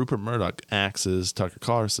Murdoch. Rupert Murdoch acts as Tucker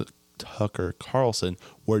Carlson.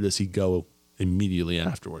 Where does he go immediately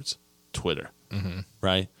afterwards? Twitter,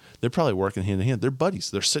 right? They're probably working hand in hand. They're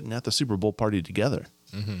buddies. They're sitting at the Super Bowl party together,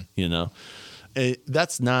 you know?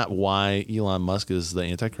 That's not why Elon Musk is the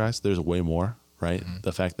Antichrist. There's way more, right?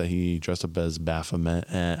 The fact that he dressed up as Baphomet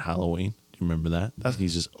at Halloween. Do you remember that?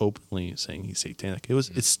 He's just openly saying he's satanic.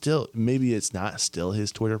 It's still, maybe it's not still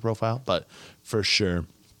his Twitter profile, but for sure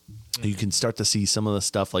You can start to see some of the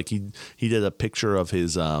stuff. Like he did a picture of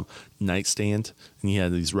his nightstand, and he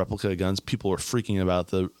had these replica guns. People were freaking out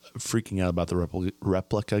about the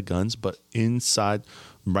replica guns, but inside,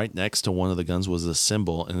 right next to one of the guns, was a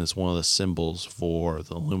symbol, and it's one of the symbols for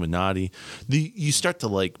the Illuminati. You start to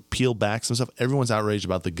like peel back some stuff. Everyone's outraged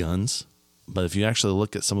about the guns, but if you actually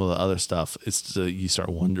look at some of the other stuff, you start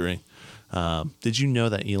wondering. Did you know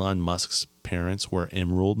that Elon Musk's parents were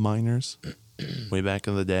emerald miners way back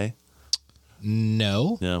in the day?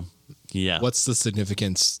 No. No. Yeah. What's the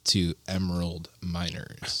significance to emerald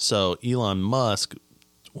miners? So Elon Musk,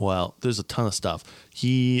 well, there's a ton of stuff.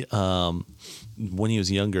 He, when he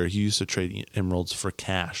was younger, he used to trade emeralds for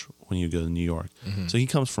cash when you go to New York. Mm-hmm. So he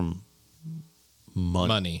comes from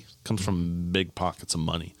Money. Comes from big pockets of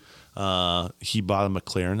money. He bought a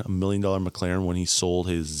McLaren, $1 million McLaren, when he sold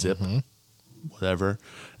his Zip, whatever,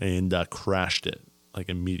 and crashed it like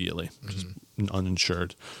immediately, just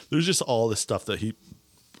uninsured. There's just all this stuff that he.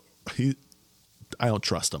 I don't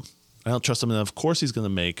trust him. And of course, he's going to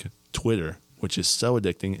make Twitter, which is so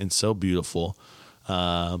addicting and so beautiful,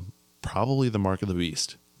 probably the mark of the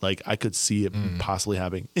beast. Like, I could see it possibly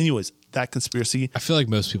happening. Anyways, that conspiracy. I feel like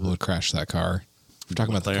most people would crash that car. We're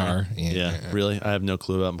talking about the car. Yeah, really? I have no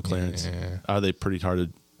clue about McLarens. Yeah. Are they pretty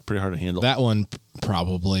hard to handle? That one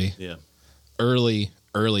probably. Yeah. Early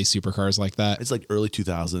supercars like that. It's like early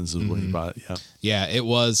 2000s is when he bought it. Yeah. Yeah, it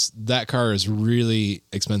was. That car is really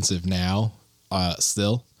expensive now,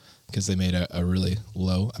 still, because they made a really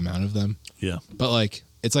low amount of them. Yeah. But like,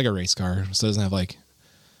 it's like a race car, so it doesn't have like,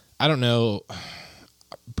 I don't know,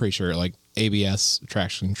 I'm pretty sure like ABS,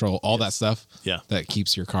 traction control, all that stuff. Yeah. That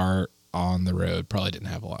keeps your car on the road probably didn't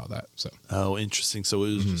have a lot of that. So. Oh, interesting. So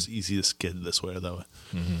it was just easy to skid this way, though.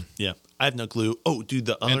 Yeah. I have no clue. Oh, dude,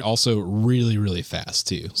 the other. And also really, really fast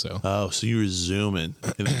too. So. Oh, so you were zooming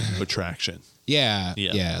with traction. Yeah.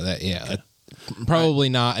 Yeah. That, probably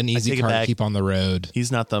not an easy take it car to back. keep on the road.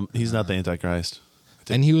 He's not the Antichrist.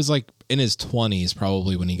 And he was like in his 20s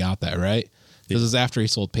probably when he got that, right? Because it was after he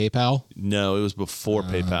sold PayPal. No, it was before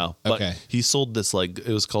PayPal. But okay. he sold this, like, it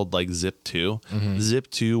was called like Zip 2. Zip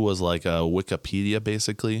 2 was like a Wikipedia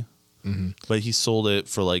basically. But he sold it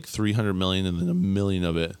for like 300 million, and then $1 million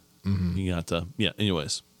of it he got to. Yeah.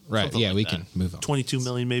 Anyways. Right. something Yeah, like we that. can move on. 22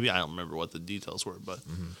 million maybe. I don't remember what the details were, but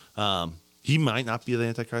he might not be the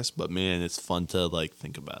Antichrist, but man, it's fun to like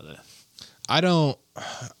think about it.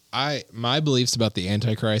 My beliefs about the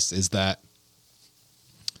Antichrist is that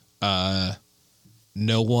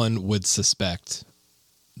no one would suspect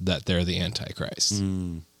that they're the Antichrist.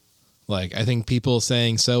 Like, I think people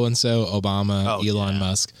saying so and so, Obama, Elon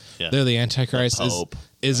Musk, they're the Antichrist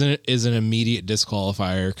is an immediate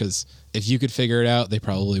disqualifier, because if you could figure it out, they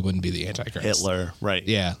probably wouldn't be the Antichrist. Hitler, right?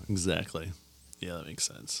 Yeah. Exactly. Yeah, that makes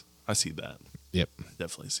sense. I see that. Yep. I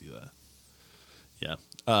definitely see that. Yeah.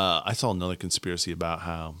 I saw another conspiracy about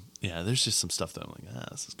how, there's just some stuff that I'm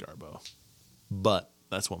like, this is garbo. But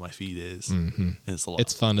that's what my feed is. And it's a lot.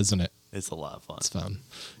 It's fun, isn't it? It's a lot of fun. It's fun.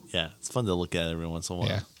 Yeah. It's fun to look at every once in a while.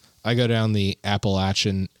 Yeah. I go down the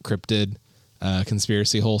Appalachian cryptid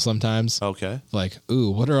conspiracy hole sometimes. Okay. Like,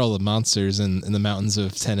 ooh, what are all the monsters in the mountains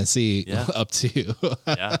of Tennessee up to?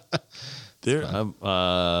 Yeah. There,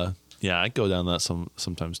 I go down that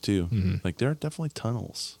sometimes too. Like, there are definitely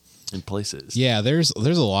tunnels in places. Yeah, there's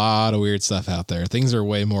a lot of weird stuff out there. Things are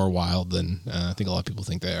way more wild than I think a lot of people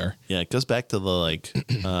think they are. Yeah, it goes back to the like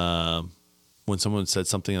when someone said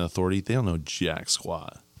something in authority, they don't know jack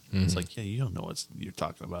squat. It's like, you don't know what you're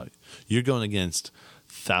talking about. You're going against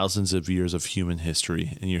thousands of years of human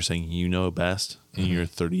history, and you're saying you know best, and you're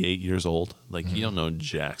 38 years old. Like, you don't know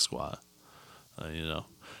jack squat. One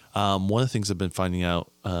of the things I've been finding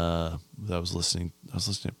out that I was listening to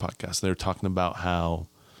a podcast. They were talking about how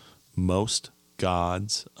most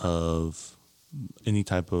gods of any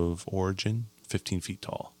type of origin, 15 feet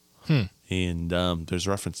tall. And there's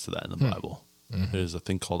reference to that in the Bible. There's a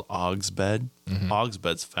thing called Og's bed. Og's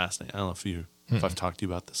bed's fascinating. I don't know if I've talked to you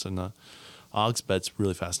about this or not. Og's bed's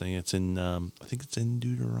really fascinating. It's in I think it's in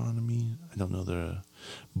Deuteronomy. I don't know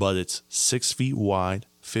but it's 6 feet wide,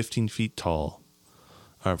 15 feet tall,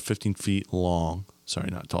 or 15 feet long. Sorry,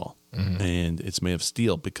 not tall. And it's made of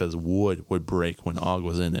steel because wood would break when Og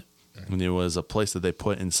was in it. And there was a place that they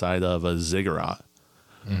put inside of a ziggurat.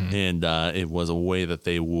 And it was a way that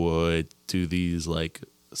they would do these like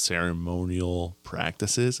ceremonial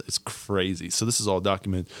practices. It's crazy. So this is all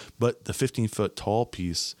documented. But the 15-foot tall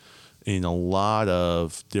piece, in a lot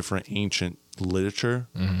of different ancient literature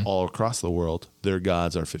all across the world, their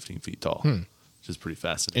gods are 15 feet tall, which is pretty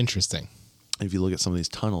fascinating. Interesting. If you look at some of these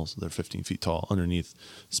tunnels, they're 15 feet tall underneath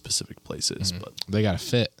specific places. But They got to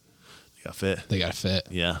fit. they got fit. They got to fit.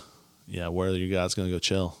 Yeah. Yeah, where are you guys going to go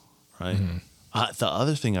chill, right? Mm-hmm. The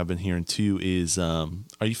other thing I've been hearing too is, are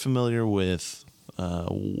you familiar with?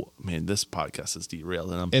 Man, this podcast is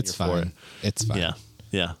derailed, and I'm It's here for fine. It's fine. it.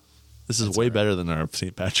 Yeah. This is way better than our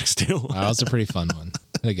St. Patrick's Day one. That was a pretty fun one.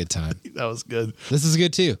 Had a good time. That was good. This is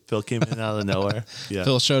good too. Phil came in out of nowhere. Yeah.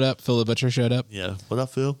 Phil showed up. Phil the Butcher showed up. Yeah. What up,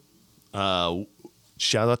 Phil?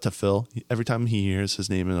 Shout out to Phil. Every time he hears his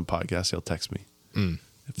name in a podcast, he'll text me.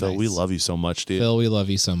 Phil, we Nice. love you so much, dude. Phil, we love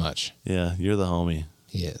you so much. Yeah, you're the homie.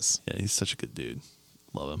 He is. Yeah, he's such a good dude.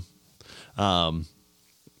 Love him.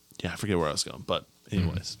 Yeah, I forget where I was going, but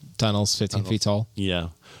anyways, Tunnels, 15 feet tall. yeah.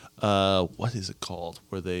 What is it called?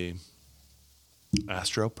 Where they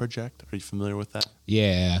astro project? Are you familiar with that?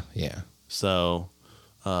 Yeah. So,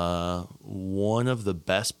 one of the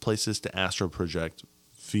best places to astro project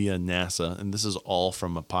via NASA, and this is all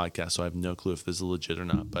from a podcast, so I have no clue if this is legit or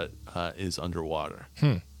not, but is underwater.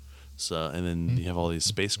 So, and then you have all these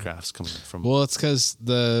spacecrafts coming from. Well, it's because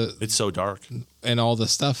It's so dark. and all the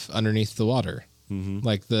stuff underneath the water,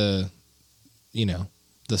 like the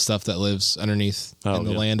stuff that lives underneath in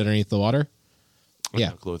the land underneath the water. I have Yeah.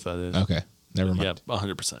 no clue what that is. Okay. Never mind. Yeah,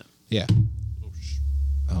 100%. Yeah.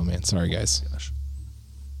 Oh man, sorry guys. Gosh,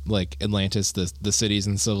 Like Atlantis, the cities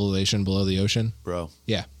and civilization below the ocean. bro.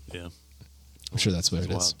 Yeah, Yeah. I'm sure that's what It's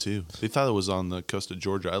it is. wild too. They thought it was on the coast of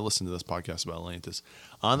Georgia. I listened to this podcast about Atlantis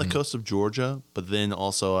on the coast of Georgia, but then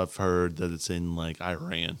also I've heard that it's in like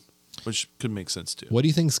Iran, which could make sense too. What do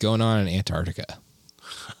you think's going on in Antarctica?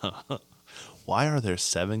 Why are there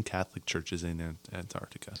 7 Catholic churches in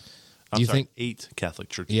Antarctica? Do you think 8 Catholic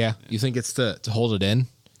churches? Yeah, you think it's to hold it in?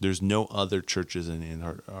 There's no other churches in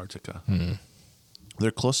Antarctica.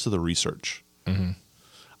 They're close to the research.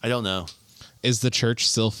 I don't know. Is the church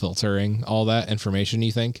still filtering all that information?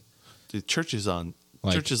 You think? The church is on.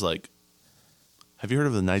 Like- church is like. Have you heard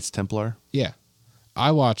of the Knights Templar? Yeah,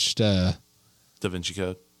 I watched. Da Vinci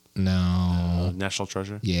Code? No. National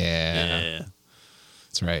Treasure? Yeah,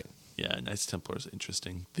 that's right. Yeah, Knights Templar is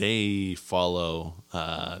interesting. They follow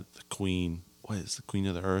the queen. What is the queen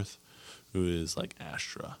of the earth? Who is like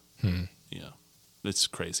Astra. Yeah, it's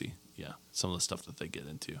crazy. Yeah, some of the stuff that they get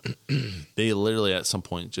into. They literally at some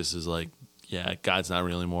point just is like, yeah, God's not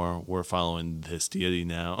real anymore. We're following this deity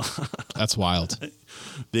now. That's wild.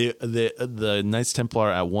 The Knights Templar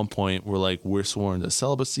at one point were like, we're sworn to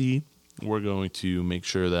celibacy. We're going to make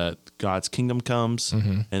sure that God's kingdom comes.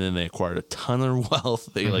 And then they acquired a ton of wealth.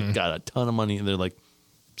 They like got a ton of money, and they're like,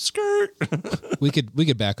 skirt. we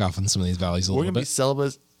could back off on some of these valleys a We're little gonna be bit.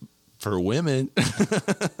 celibate for women.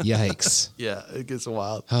 Yikes. Yeah, it gets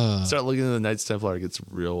wild. Start looking at the Knights Templar, it gets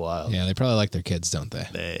real wild. Yeah, they probably like their kids, don't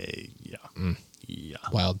they? Yeah.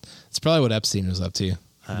 Wild. It's probably what Epstein was up to.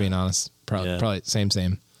 For being honest, Yeah. probably same.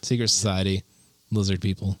 Secret society, lizard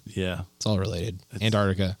people. Yeah. It's all related.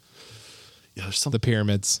 Antarctica, Yeah, there's some the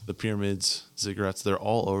pyramids. the pyramids, ziggurats, they're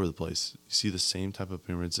all over the place. You see the same type of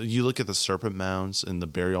pyramids. You look at the serpent mounds and the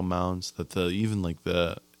burial mounds that even like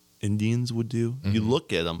the Indians would do. You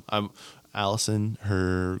look at them. Allison,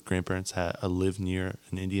 her grandparents lived near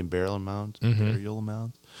an Indian burial mound.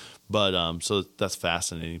 But so that's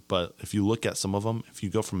fascinating. But if you look at some of them, if you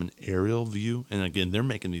go from an aerial view, and again, they're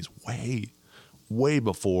making these way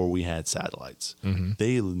before we had satellites.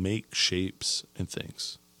 They make shapes and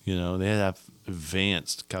things. You know, they have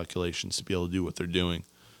advanced calculations to be able to do what they're doing.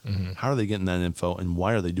 How are they getting that info, and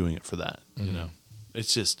why are they doing it for that? You know,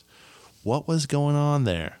 it's just what was going on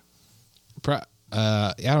there.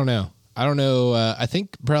 I don't know. I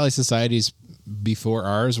think probably societies before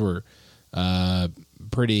ours were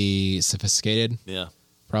pretty sophisticated. Yeah,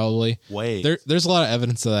 Probably. way. There's a lot of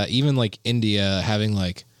evidence of that. Even like India having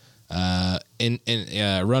like in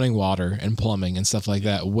running water and plumbing and stuff like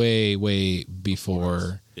that way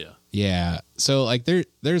before. Yeah, Yeah. So like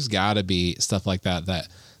there's got to be stuff like that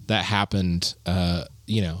happened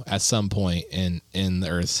at some point in the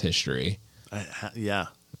Earth's history. yeah.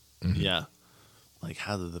 Like,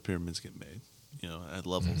 how did the pyramids get made? You know, at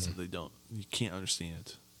levels that you can't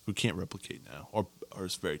understand. We can't replicate now, or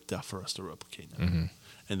it's very tough for us to replicate now.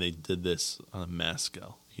 And they did this on a mass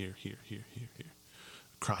scale, here,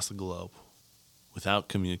 across the globe, without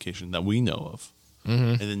communication that we know of.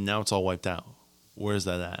 And then now it's all wiped out. Where is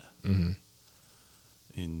that at?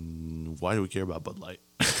 And why do we care about Bud Light?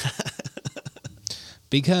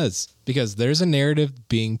 Because there's a narrative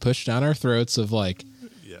being pushed down our throats of like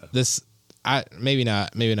Yeah. this. Maybe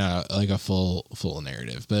not like a full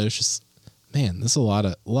narrative, but it's just, man, there's a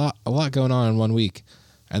lot going on in 1 week,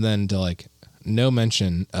 and then to like no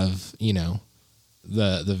mention of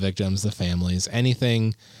the victims, the families,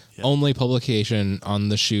 anything, only publication on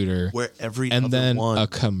the shooter, Where every and other then one. a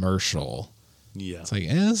commercial Yeah. It's like,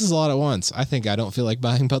 this is a lot at once. I think I don't feel like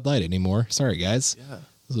buying Bud Light anymore. Sorry, guys. Yeah.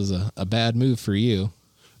 This was a bad move for you.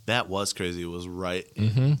 That was crazy. It was right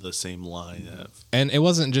in the same line of. And it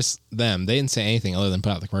wasn't just them. They didn't say anything other than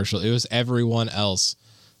put out the commercial. It was everyone else.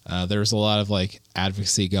 There was a lot of like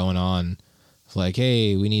advocacy going on. Like,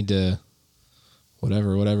 hey, we need to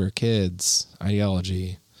whatever, kids,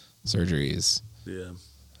 ideology, surgeries,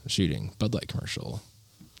 shooting, Bud Light commercial.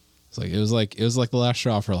 It was like the last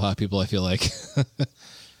straw for a lot of people, I feel like.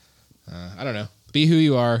 I don't know. Be who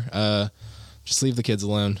you are. Just leave the kids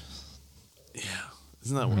alone. Yeah.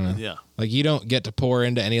 Isn't that weird? Yeah. Like, you don't get to pour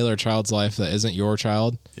into any other child's life that isn't your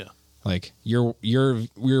child. Yeah. Like, your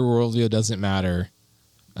worldview doesn't matter.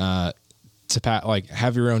 Have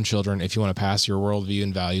your own children if you want to pass your worldview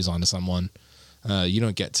and values on to someone. You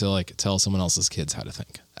don't get to like tell someone else's kids how to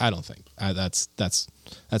think. I don't think.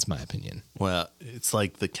 That's my opinion. Well, it's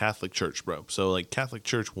like the Catholic Church, bro. So like Catholic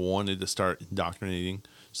Church wanted to start indoctrinating,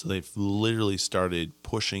 so they've literally started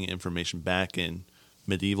pushing information back in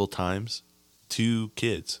medieval times to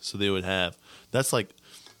kids. So they would have, that's like,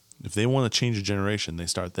 if they want to change a generation, they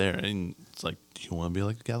start there. And it's like, do you want to be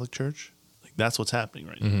like the Catholic Church? Like, that's what's happening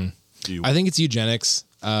right now. I think it's eugenics.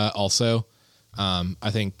 Also,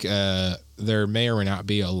 I think there may or may not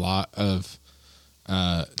be a lot of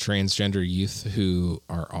transgender youth who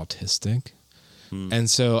are autistic. And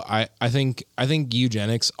so I think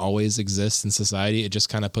eugenics always exists in society. It just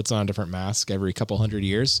kind of puts on a different mask every couple hundred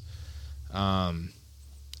years.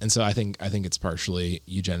 And so I think it's partially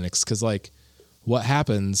eugenics, because like, what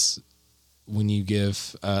happens when you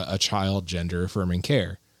give a child gender affirming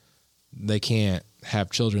care? They can't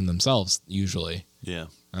have children themselves usually. Yeah.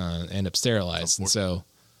 End up sterilized. And so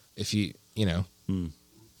if you know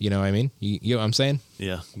what I mean? You know what I'm saying?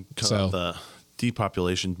 Yeah. So the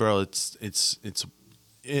depopulation, bro,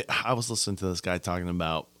 I was listening to this guy talking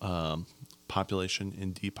about population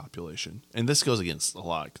and depopulation. And this goes against a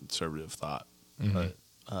lot of conservative thought. But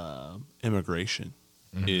immigration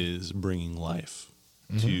is bringing life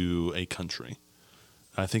to a country.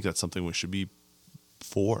 I think that's something we should be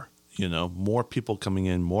for. More people coming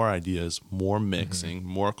in, more ideas, more mixing,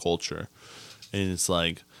 more culture. And it's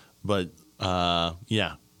like, but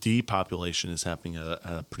depopulation is happening at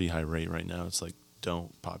a pretty high rate right now. It's like,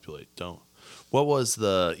 don't populate, don't. What was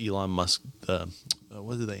the Elon Musk,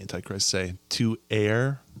 what did the Antichrist say? To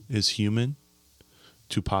err is human,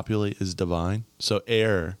 to populate is divine. So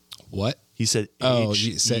err. What? He said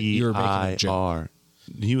you were making a joke.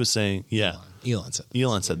 He was saying, yeah.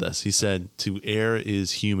 Elon said this. He said to err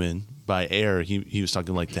is human. By err, he was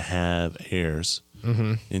talking like to have heirs,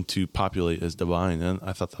 and to populate is divine. And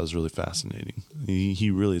I thought that was really fascinating.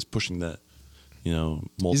 He really is pushing that,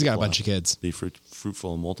 multiply. He's got a bunch of kids. Be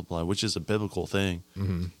fruitful and multiply, which is a biblical thing,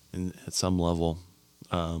 and at some level.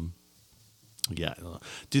 Yeah,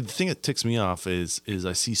 dude. The thing that ticks me off is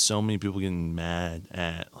I see so many people getting mad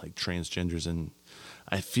at like transgenders, and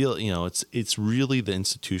I feel it's really the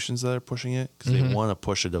institutions that are pushing it, because they want to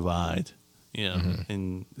push a divide,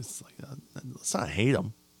 and it's like, let's not hate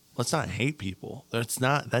them, let's not hate people.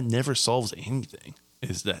 That never solves anything.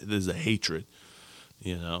 There's a hatred,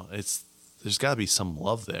 there's got to be some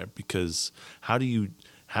love there, because how do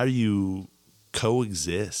you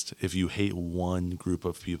coexist if you hate one group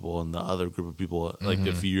of people and the other group of people? Like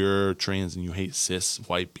if you're trans and you hate cis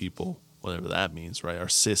white people, whatever that means, right? Or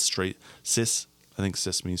cis I think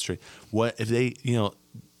cis means straight. What if they,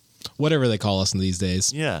 whatever they call us in these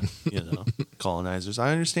days? Yeah, colonizers.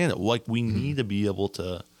 I understand it. Like, we need to be able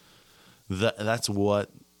to. That's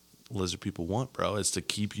what lizard people want, bro. Is to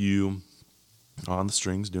keep you on the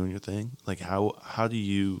strings doing your thing. Like, how do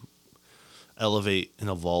you elevate and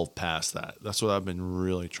evolve past that? That's what I've been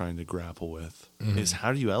really trying to grapple with. Is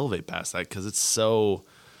how do you elevate past that? Because it's so.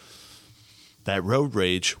 That road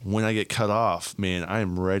rage, when I get cut off, man, I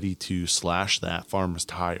am ready to slash that farmer's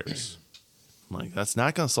tires. Like, that's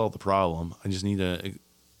not going to solve the problem. I just need to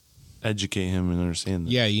educate him and understand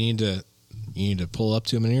that. Yeah, you need to pull up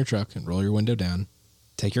to him in your truck and roll your window down,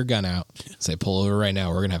 take your gun out, say, pull over right now.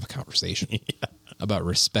 We're going to have a conversation about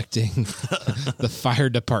respecting the fire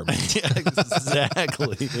department. Yeah,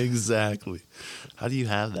 exactly. How do you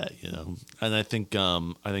have that, And I think a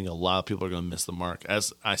lot of people are going to miss the mark.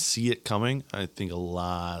 As I see it coming, I think a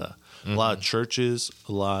lot of churches,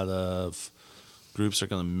 a lot of groups are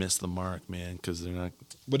going to miss the mark, man, because they're not.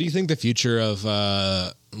 What do you think the future of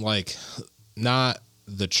not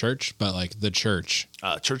the church, but like the church?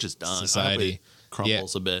 Church is done. Society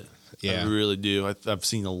crumbles a bit. Yeah, I really do. I've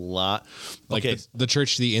seen a lot. Like the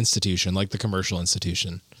church, the institution, like the commercial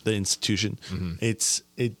institution. The institution. It's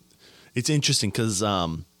interesting because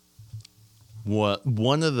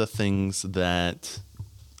one of the things that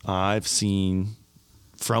I've seen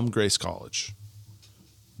from Grace College,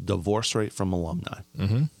 divorce rate from alumni.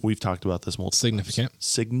 Mm-hmm. We've talked about this multiple Significant. times.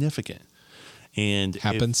 Significant. And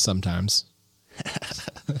Happens sometimes.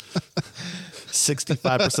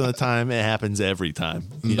 65% of the time, it happens every time.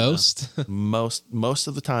 Most? Most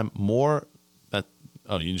of the time, more.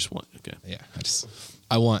 You just want, okay. Yeah.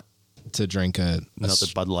 I want to drink Another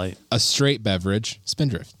Bud Light. a straight beverage,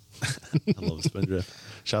 Spindrift. I love Spindrift.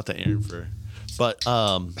 Shout out to Aaron but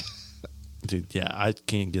dude, yeah, I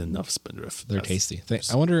can't get enough Spindrift. They're tasty.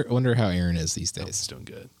 I wonder how Aaron is these days. He's doing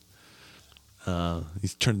good.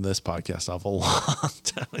 He's turned this podcast off a long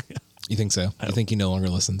time ago. You think so? You think he no longer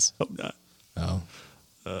listens? Hope not. Oh,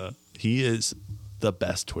 He is the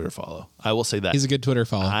best Twitter follow. I will say that. he's a good Twitter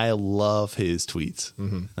follow. I love his tweets.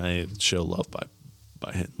 Mm-hmm. I show love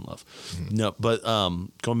by hitting love. Mm-hmm. No, but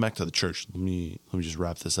going back to the church, let me just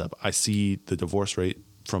wrap this up. I see the divorce rate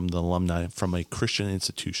from the alumni from a Christian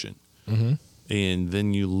institution. Mm-hmm. And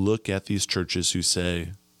then you look at these churches who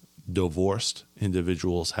say divorced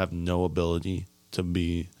individuals have no ability to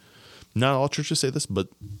be, not all churches say this, but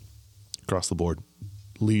across the board,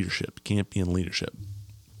 leadership, can't be in leadership.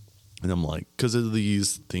 And I'm like, because of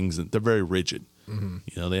these things, they're very rigid. Mm-hmm.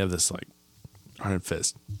 You know, they have this like iron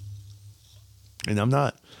fist. And I'm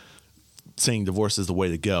not saying divorce is the way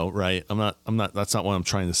to go, right? I'm not, that's not what I'm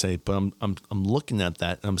trying to say, but I'm looking at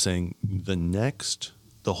that and I'm saying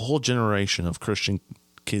the whole generation of Christian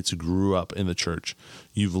kids who grew up in the church,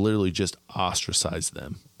 you've literally just ostracized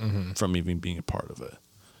them from even being a part of it.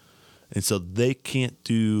 And so they can't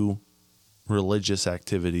do religious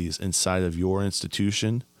activities inside of your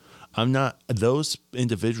institution. Those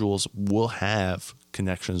individuals will have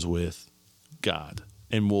connections with God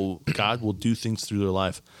and God will do things through their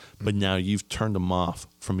life. But now you've turned them off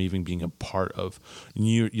from even being a part of,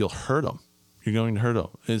 you'll hurt them. You're going to hurt them.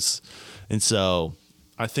 And so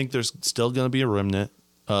I think there's still going to be a remnant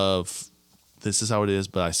of this is how it is,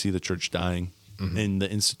 but I see the church dying in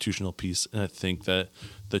the institutional piece. And I think that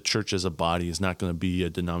the church as a body is not going to be a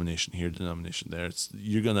denomination here, denomination there.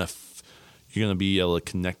 You're going to be able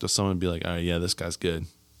to connect with someone and be like, all right, yeah, this guy's good.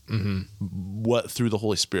 Mm-hmm. Through the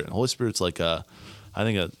Holy Spirit. The Holy Spirit's like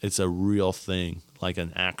it's a real thing, like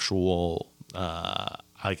an actual,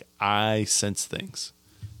 like I sense things.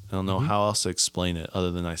 I don't know how else to explain it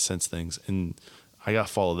other than I sense things. And I got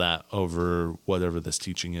to follow that over whatever this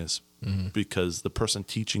teaching is, because the person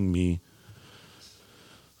teaching me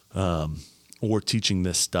or teaching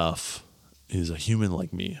this stuff is a human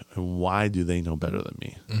like me. And why do they know better than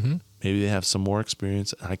me? Mm-hmm. Maybe they have some more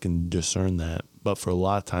experience. And I can discern that. But for a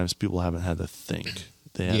lot of times, people haven't had to think.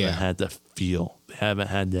 They haven't had to feel. They haven't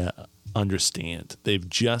had to understand. They've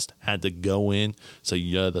just had to go in, say,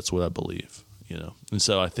 yeah, that's what I believe. You know, and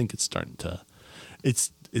so I think it's starting to,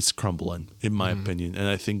 it's crumbling in my opinion. And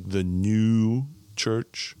I think the new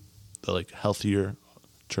church, the like healthier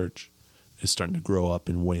church, is starting to grow up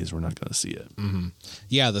in ways we're not going to see it. Mm-hmm.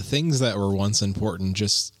 Yeah, the things that were once important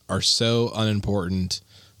just are so unimportant.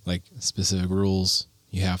 Like specific rules,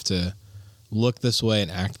 you have to look this way and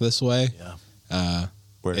act this way. Yeah,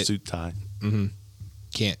 wear a suit tie. Mm-hmm.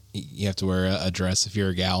 You have to wear a dress if you're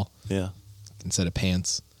a gal. Yeah, instead of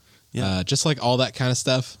pants. Yeah, just like all that kind of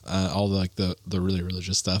stuff, all the really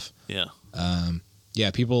religious stuff. Yeah, yeah.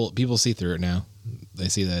 People see through it now. They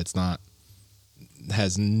see that it's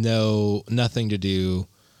has nothing to do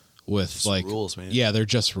with just like rules, man. Yeah, they're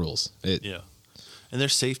just rules. Yeah, and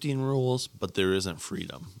there's safety in rules, but there isn't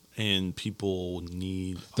freedom, and people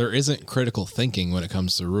need. There isn't critical thinking when it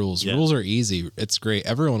comes to rules. Yeah. Rules are easy. It's great.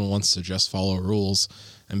 Everyone wants to just follow rules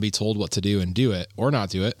and be told what to do and do it or not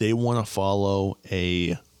do it. They want to follow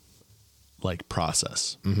a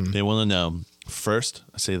process. Mm-hmm. They want to know, first,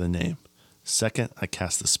 I say the name. Second, I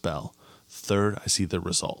cast the spell. Third, I see the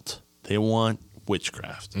result. They want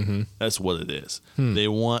witchcraft. Mm-hmm. That's what it is. They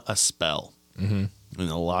want a spell. Mm-hmm. And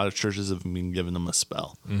a lot of churches have been giving them a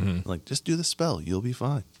spell. Mm-hmm. Like, just do the spell. You'll be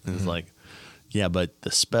fine. And it's like, yeah, but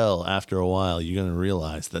the spell, after a while, you're going to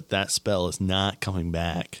realize that spell is not coming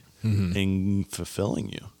back and fulfilling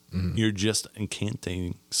you. Mm-hmm. You're just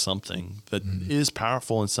incantating something that is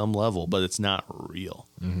powerful in some level, but it's not real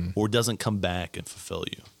or doesn't come back and fulfill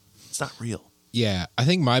you. It's not real. Yeah. I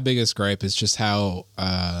think my biggest gripe is just how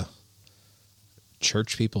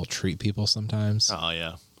church people treat people sometimes. Oh,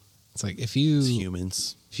 yeah. It's like it's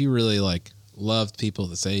humans. If you really loved people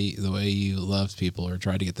the way you loved people or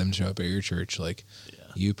tried to get them to show up at your church,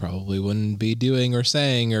 you probably wouldn't be doing or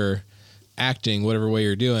saying or acting whatever way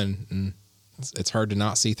you're doing. And it's hard to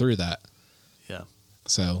not see through that. Yeah.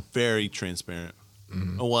 So very transparent.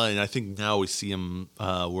 Well, and I think now we see them.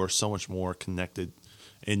 We're so much more connected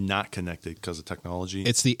and not connected because of technology.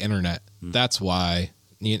 It's the internet. That's why.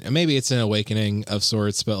 Maybe it's an awakening of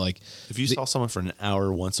sorts, but like if you saw someone for an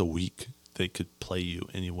hour once a week, they could play you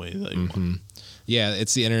any way that you want. yeah,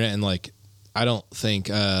 it's the internet, and like I don't think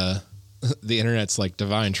the internet's like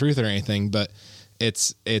divine truth or anything, but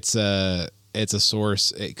it's a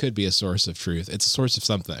source. It could be a source of truth. It's a source of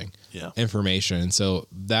something. Yeah. Information. And so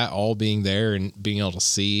that all being there and being able to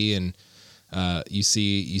see, and you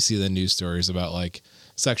see the news stories about like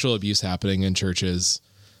sexual abuse happening in churches.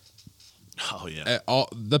 Oh yeah. All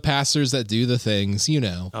the pastors that do the things,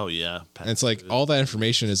 Oh yeah. and it's like all that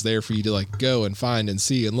information is there for you to like go and find and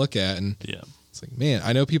see and look at. And Yeah. it's like, man,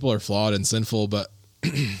 I know people are flawed and sinful, but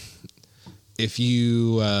if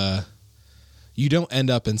you you don't end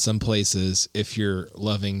up in some places if you're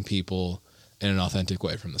loving people in an authentic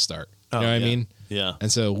way from the start. You know what I mean? Yeah.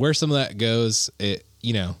 And so where some of that goes, it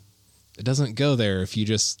doesn't go there if you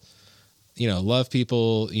just, love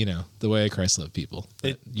people, the way Christ loved people.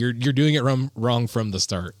 You're doing it wrong from the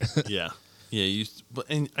start. Yeah. Yeah.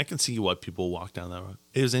 And I can see why people walk down that road.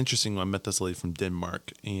 It was interesting when I met this lady from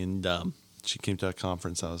Denmark, and she came to a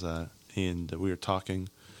conference I was at, and we were talking.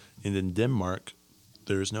 And in Denmark,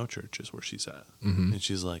 there's no churches where she's at. Mm-hmm. And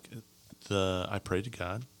she's like, I prayed to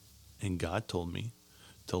God, and God told me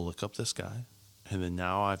to look up this guy. And then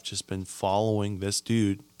now I've just been following this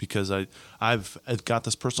dude because I've got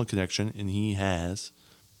this personal connection, and he has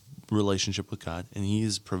relationship with God, and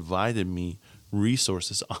he's provided me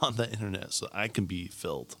resources on the internet so I can be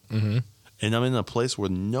filled. Mm-hmm. And I'm in a place where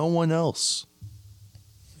no one else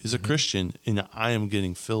is a Christian, and I am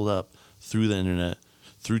getting filled up through the internet,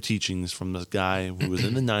 through teachings from this guy who was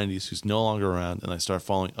in the 90s, who's no longer around, and I start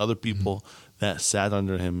following other people that sat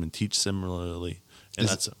under him and teach similarly. And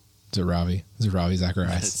Is it Ravi? Is it Ravi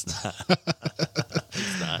Zacharias? It's not.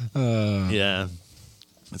 It's not. Yeah.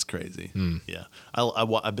 It's crazy. Yeah.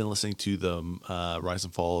 I've been listening to the Rise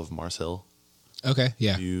and Fall of Mars Hill. Okay,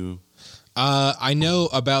 yeah. You I know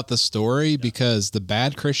about the story because the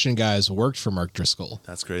bad Christian guys worked for Mark Driscoll.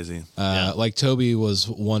 That's crazy. Like Toby was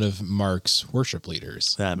one of Mark's worship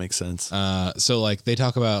leaders. That makes sense. So like they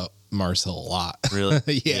talk about Mars Hill a lot.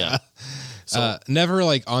 Really? Yeah. So, never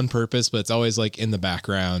like on purpose, but it's always like in the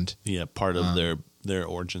background. yeah, part of their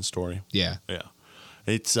origin story. Yeah. Yeah.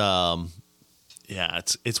 It's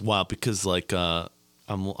it's wild because like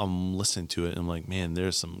I'm listening to it and I'm like, man,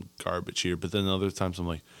 there's some garbage here. But then other times I'm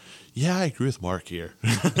like, yeah, I agree with Mark here.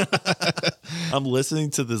 I'm listening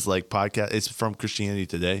to this like podcast. It's from Christianity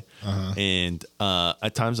Today. And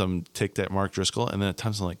at times I'm ticked at Mark Driscoll. And then at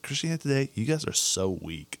times I'm like, Christianity Today, you guys are so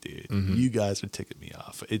weak, dude. You guys are ticking me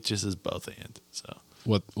off. It just is both and. So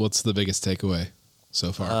What's the biggest takeaway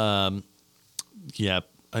so far? yeah,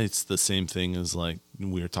 it's the same thing as like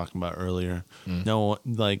we were talking about earlier. No,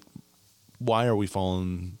 like, why are we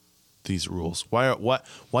following these rules? Why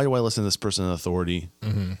do I listen to this person in authority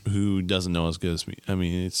who doesn't know as good as me? I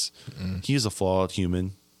mean, he's a flawed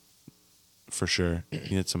human for sure.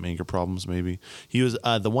 He had some anger problems. Maybe he was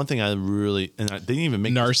the one thing I really, and they didn't even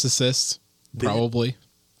make Narcissist, probably.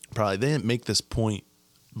 they didn't make this point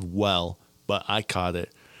well, but I caught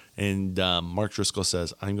it. And Mark Driscoll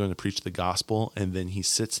says, I'm going to preach the gospel. And then he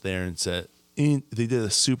sits there and said, they did a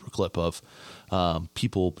super clip of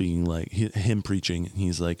people being like, him preaching. And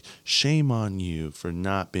he's like, shame on you for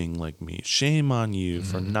not being like me. Shame on you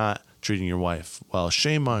for not treating your wife well.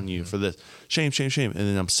 Shame on you for this. Shame, shame, shame. And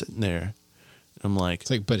then I'm sitting there. I'm like,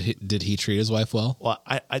 It's like, but did he treat his wife well? well,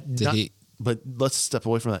 he? But let's step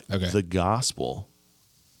away from that. Okay. The gospel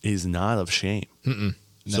is not of shame. No.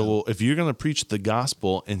 So if you're going to preach the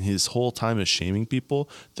gospel and his whole time is shaming people,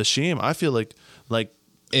 the shame, I feel like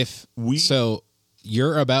So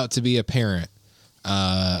you're about to be a parent.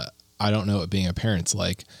 I don't know what being a parent's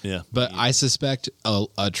like. Yeah. But I suspect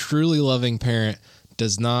a truly loving parent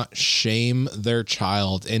does not shame their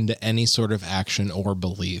child into any sort of action or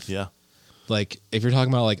belief. yeah. Like if you're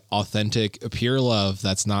talking about like authentic, pure love,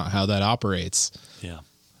 that's not how that operates. Yeah.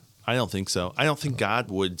 I don't think so. I don't think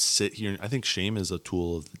God would sit here. I think shame is a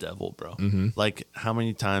tool of the devil, bro. Like, how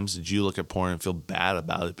many times did you look at porn and feel bad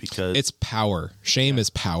about it because It's power. Shame is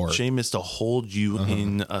power. shame is to hold you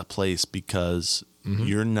in a place because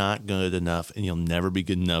you're not good enough and you'll never be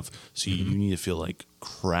good enough. So you need to feel like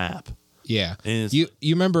crap. Yeah. And it's You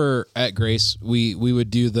remember at Grace we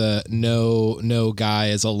would do the no guy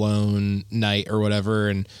is alone night or whatever,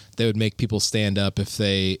 and they would make people stand up if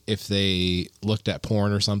they looked at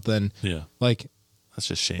porn or something. Yeah. Like That's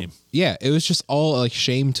just shame. yeah, it was just all like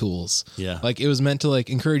shame tools. Yeah. Like it was meant to like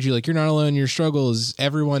encourage you, like you're not alone in your struggles.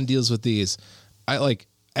 Everyone deals with these.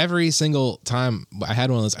 every single time I had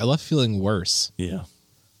one of those, I left feeling worse. Yeah.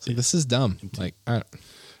 It's like, this is dumb. Like,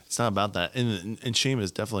 It's not about that. And shame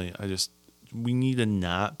is definitely, we need to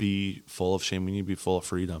not be full of shame. We need to be full of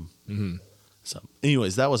freedom. Mm-hmm. So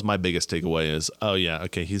anyways, that was my biggest takeaway is, oh yeah,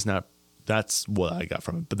 okay, that's what I got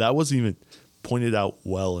from it. But that wasn't even pointed out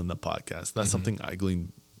well in the podcast. That's something I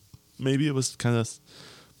gleaned. Maybe it was kind of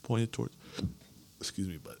pointed toward, excuse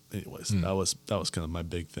me. But anyways, that was kind of my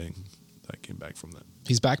big thing that came back from that.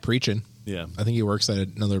 he's back preaching. Yeah. I think he works at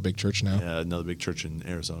another big church now. Yeah, another big church in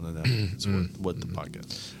Arizona now. That's what the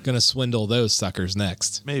podcast. Gonna swindle those suckers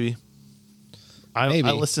next. Maybe. I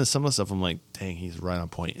Maybe. listen to some of the stuff. I'm like, dang, he's right on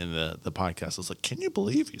point in the podcast. I was like, can you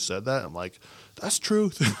believe he said that? I'm like, that's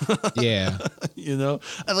truth. Yeah. You know,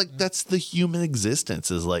 I like that's the human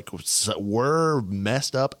existence is like we're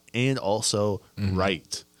messed up and also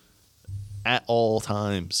right at all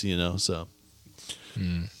times. You know, so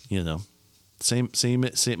you know, same.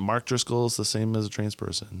 Mark Driscoll is the same as a trans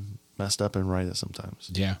person, messed up and right at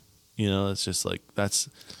sometimes. Yeah. You know, it's just like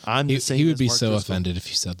I'm the same. He would as be Mark so Driscoll. offended if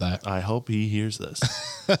you said that. I hope he hears this.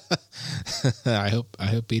 I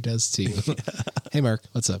hope he does too. Hey Mark,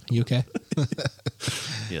 what's up? You okay?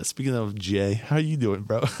 Yeah. Speaking of Jay, how you doing,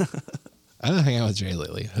 bro? I don't hang out with Jay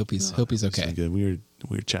lately. Hope he's okay. Good. We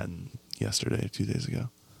were chatting yesterday or 2 days ago.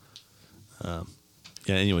 Yeah.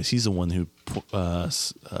 Anyways, he's the one who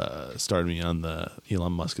started me on the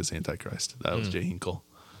Elon Musk as Antichrist. That was Jay Hinkle.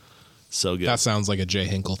 So good. That sounds like a Jay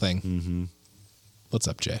Hinkle thing. Mm-hmm. What's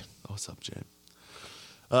up, Jay? What's up, Jay?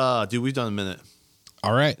 Dude, we've done a minute.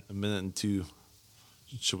 All right. A minute and two.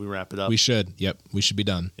 Should we wrap it up? We should. Yep. We should be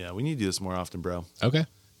done. Yeah, we need to do this more often, bro. Okay.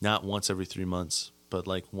 Not once every 3 months, but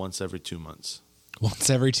like once every 2 months. Once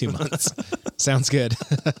every 2 months. Sounds good.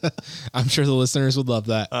 I'm sure the listeners would love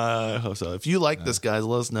that. I hope so. If you like this, guys,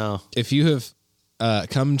 let us know. If you have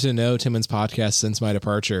come to know Timon's podcast since my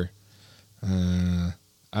departure, I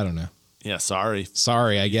don't know. Yeah, sorry.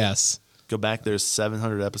 Sorry, I guess. Go back. There's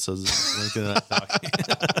 700 episodes of Lincoln and I talking.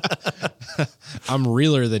 I'm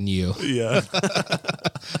realer than you. Yeah.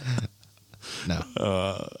 No.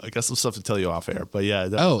 I got some stuff to tell you off air, but yeah.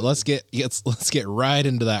 Oh, let's get right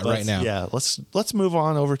into that right now. Yeah, let's move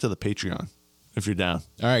on over to the Patreon if you're down.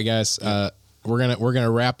 All right, guys. We're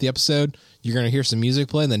gonna wrap the episode. You're gonna hear some music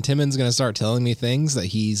play, and then Timon's gonna start telling me things that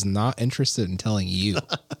he's not interested in telling you.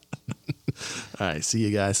 All right, see you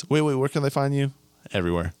guys. Wait, where can they find you?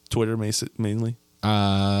 Everywhere. Twitter mainly?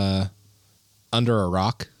 Under a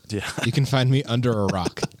rock. Yeah. You can find me under a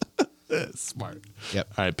rock. Smart. Yep.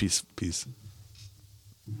 All right, peace.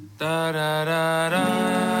 Da da da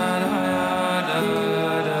da da da da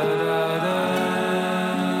da da da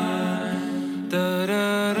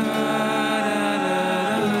da da.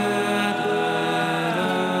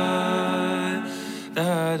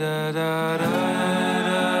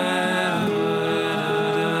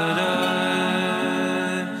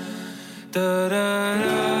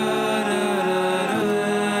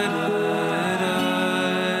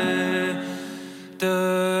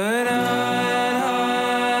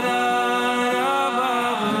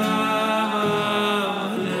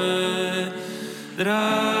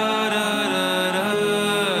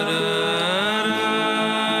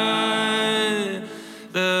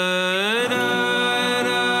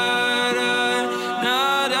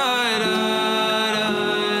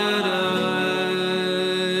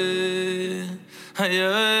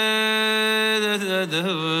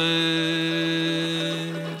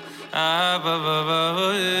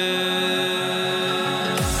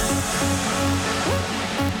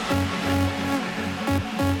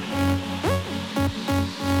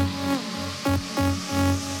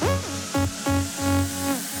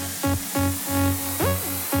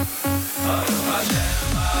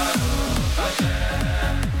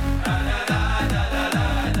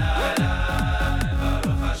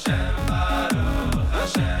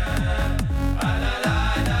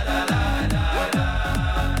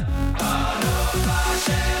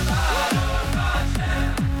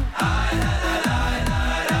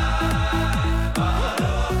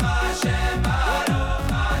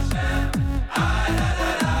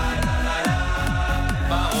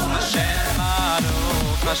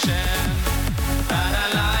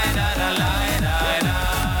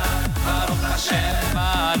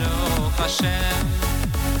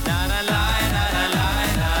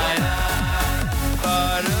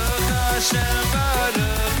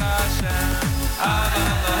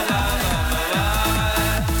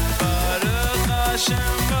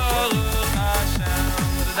 Hashem.